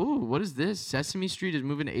 No. Oh, what is this? Sesame Street is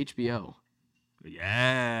moving to HBO.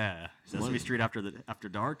 Yeah. Sesame Street after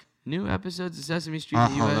dark. New episodes of Sesame Street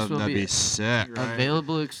in the U.S. will that'd be be sick. Right.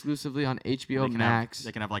 available exclusively on HBO Max.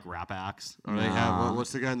 They can have like rap acts. Or they have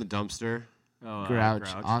what's the guy in the dumpster? Oh,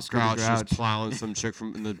 Grouch. Oscar the Grouch Grouch. just plowing some chick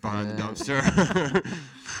from behind the dumpster.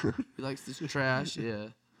 He likes this trash. Yeah.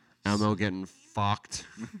 Elmo getting fucked.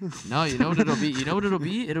 No, you know what it'll be? You know what it'll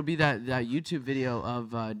be? It'll be that YouTube video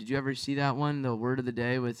of, did you ever see that one, the word of the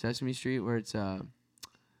day with Sesame Street, where it's,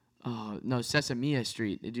 Sesame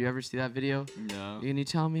Street. Did you ever see that video? No. Can you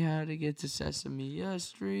tell me how to get to Sesame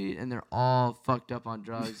Street? And they're all fucked up on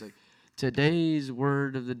drugs. Like, today's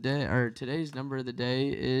word of the day, or today's number of the day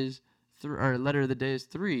is, or letter of the day is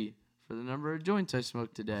 3 for the number of joints I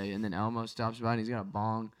smoked today. And then Elmo stops by and he's got a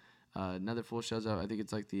bong. Another fool shows up. I think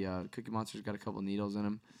it's like the Cookie Monster's got a couple needles in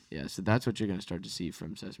him. Yeah, so that's what you're going to start to see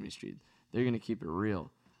from Sesame Street. They're going to keep it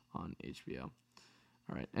real on HBO. All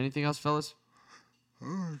right. Anything else, fellas?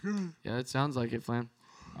 Oh, good. Yeah, it sounds like it, Flan.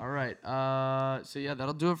 All right. So, yeah,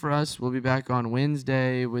 that'll do it for us. We'll be back on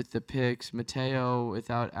Wednesday with the picks. Mateo,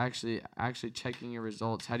 without actually checking your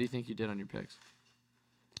results, how do you think you did on your picks?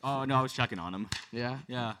 Oh, no, I was checking on them. Yeah?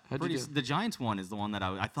 Yeah. How'd you do? The Giants one is the one that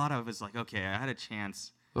I thought I was like, okay, I had a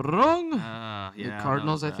chance. Wrong. Yeah, The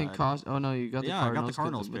Cardinals, that I think, was cost. Oh, no, you got the Yeah, Cardinals. I got the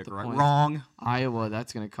Cardinals with pick the right. points. Wrong. Iowa,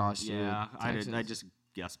 that's going to cost you. Yeah, I Texans. just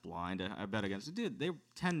guessed blind. I bet against it. Dude, it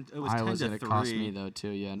was Iowa's 10 going to to cost 3. me, though, too.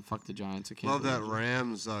 Yeah, and fuck the Giants. I can't Love that believe it.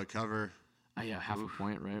 Rams cover. Oh, yeah, half a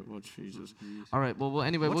point, right? Well, Jesus. All right, well,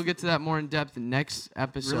 anyway, we'll get to that more in depth next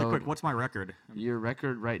episode. Really quick, what's my record? Your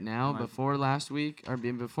record right now, before last week, or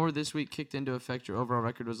before this week kicked into effect, your overall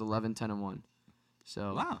record was 11-10-1.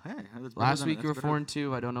 So Wow, hey. That's better last than- week you were that's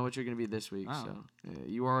better. 4-2. I don't know what you're going to be this week. Oh. So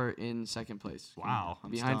you are in second place. Wow,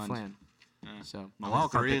 I'm behind stunned. Flan. Yeah. So My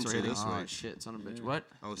wild card 3 picks and are 2 hitting. this oh week. shit, son of a bitch. What?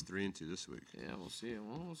 I was 3 and 2 this week. Yeah, we'll see.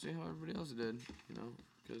 We'll see how everybody else did. You know,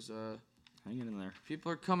 because Hanging in there.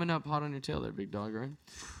 people are coming up hot on your tail there, big dog, right?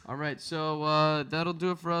 All right, so that'll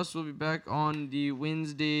do it for us. We'll be back on the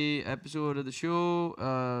Wednesday episode of the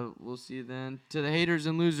show. We'll see you then. To the haters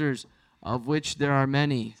and losers, of which there are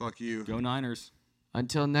many. Fuck you. Go Niners.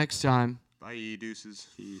 Until next time. Bye, deuces.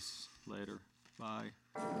 Peace. Later. Bye.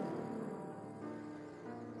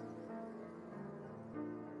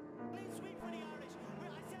 Sweet for the Irish.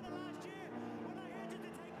 Well, I said it last year. We're not here to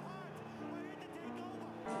take part. We're here to take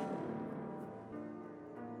over.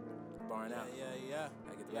 Barring out. Yeah.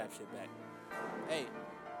 I get the rap shit back. Hey.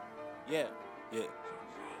 Yeah.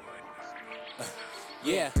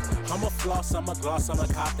 Yeah, I'm a floss, I'm a gloss, I'm a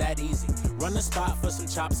cop that easy. Run the spot for some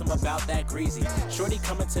chops, I'm about that greasy. Shorty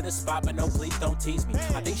coming to the spot, but no, please don't tease me.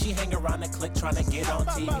 I think she hang around the clique trying to get on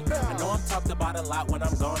TV. I know I'm talked about a lot when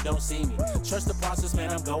I'm gone, don't see me. Trust the process, man,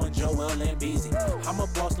 I'm going Joel and Beezy. I'm a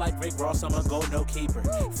boss like Rick Ross, I'm a go no keeper.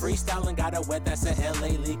 Freestyling got a wet, that's a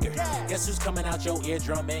LA leaker. Guess who's coming out your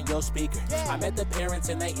eardrum and your speaker? I met the parents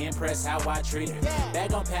and they impressed how I treat her.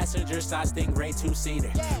 Bag on passenger side, Stingray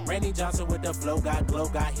 2-seater. Randy Johnson with the flow, got glow,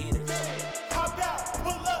 got heaters. Hop out,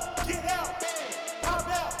 pull up, get out. Hop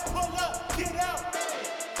out, pull up, get out.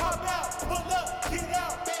 Hop out, pull up, get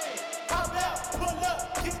out. Hop out, pull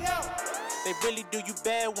up, get out. They really do you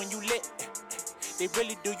bad when you lit. They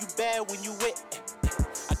really do you bad when you wit.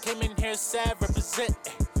 I came in here sad, represent.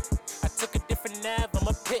 I took a different nav, I'm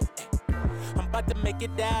a pit. I'm about to make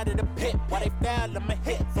it out of the pit. Why they foul, I'ma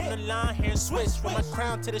hit from the line here in Swiss. From my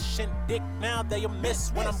crown to the shin dick, now they a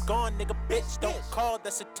miss. When I'm gone, nigga, bitch, don't call,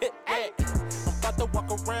 that's a tip. Yeah. I'm about to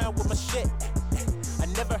walk around with my shit. I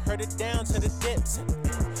never heard it down to the dips.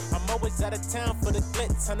 I'm always out of town for the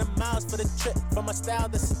glitz. 100 miles for the trip. For my style,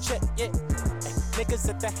 that's a trip, yeah. Niggas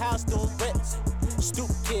at the house doing rips. Stoop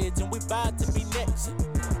kids, and we bout to be next.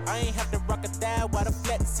 I ain't have to rock a thigh while the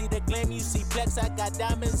flex. See the glam, you see flex. I got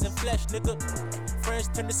diamonds and flesh, nigga. Friends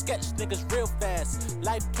turn to sketch, niggas real fast.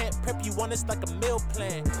 Life can't prep you on, it's like a meal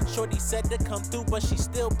plan. Shorty said to come through, but she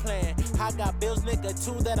still playing. I got bills, nigga,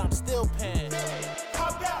 too, that I'm still paying.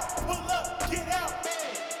 Hop out, pull up, get out.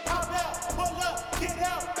 Hop out, pull up, get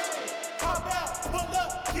out. Hop out, pull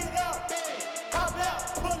up, get out. Hop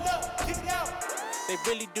out, pull up, get out. They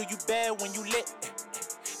really do you bad when you lit.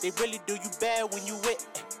 They really do you bad when you wit.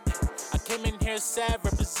 I came in here sad,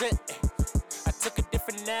 represent. I took a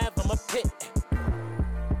different nav, I'm a pit.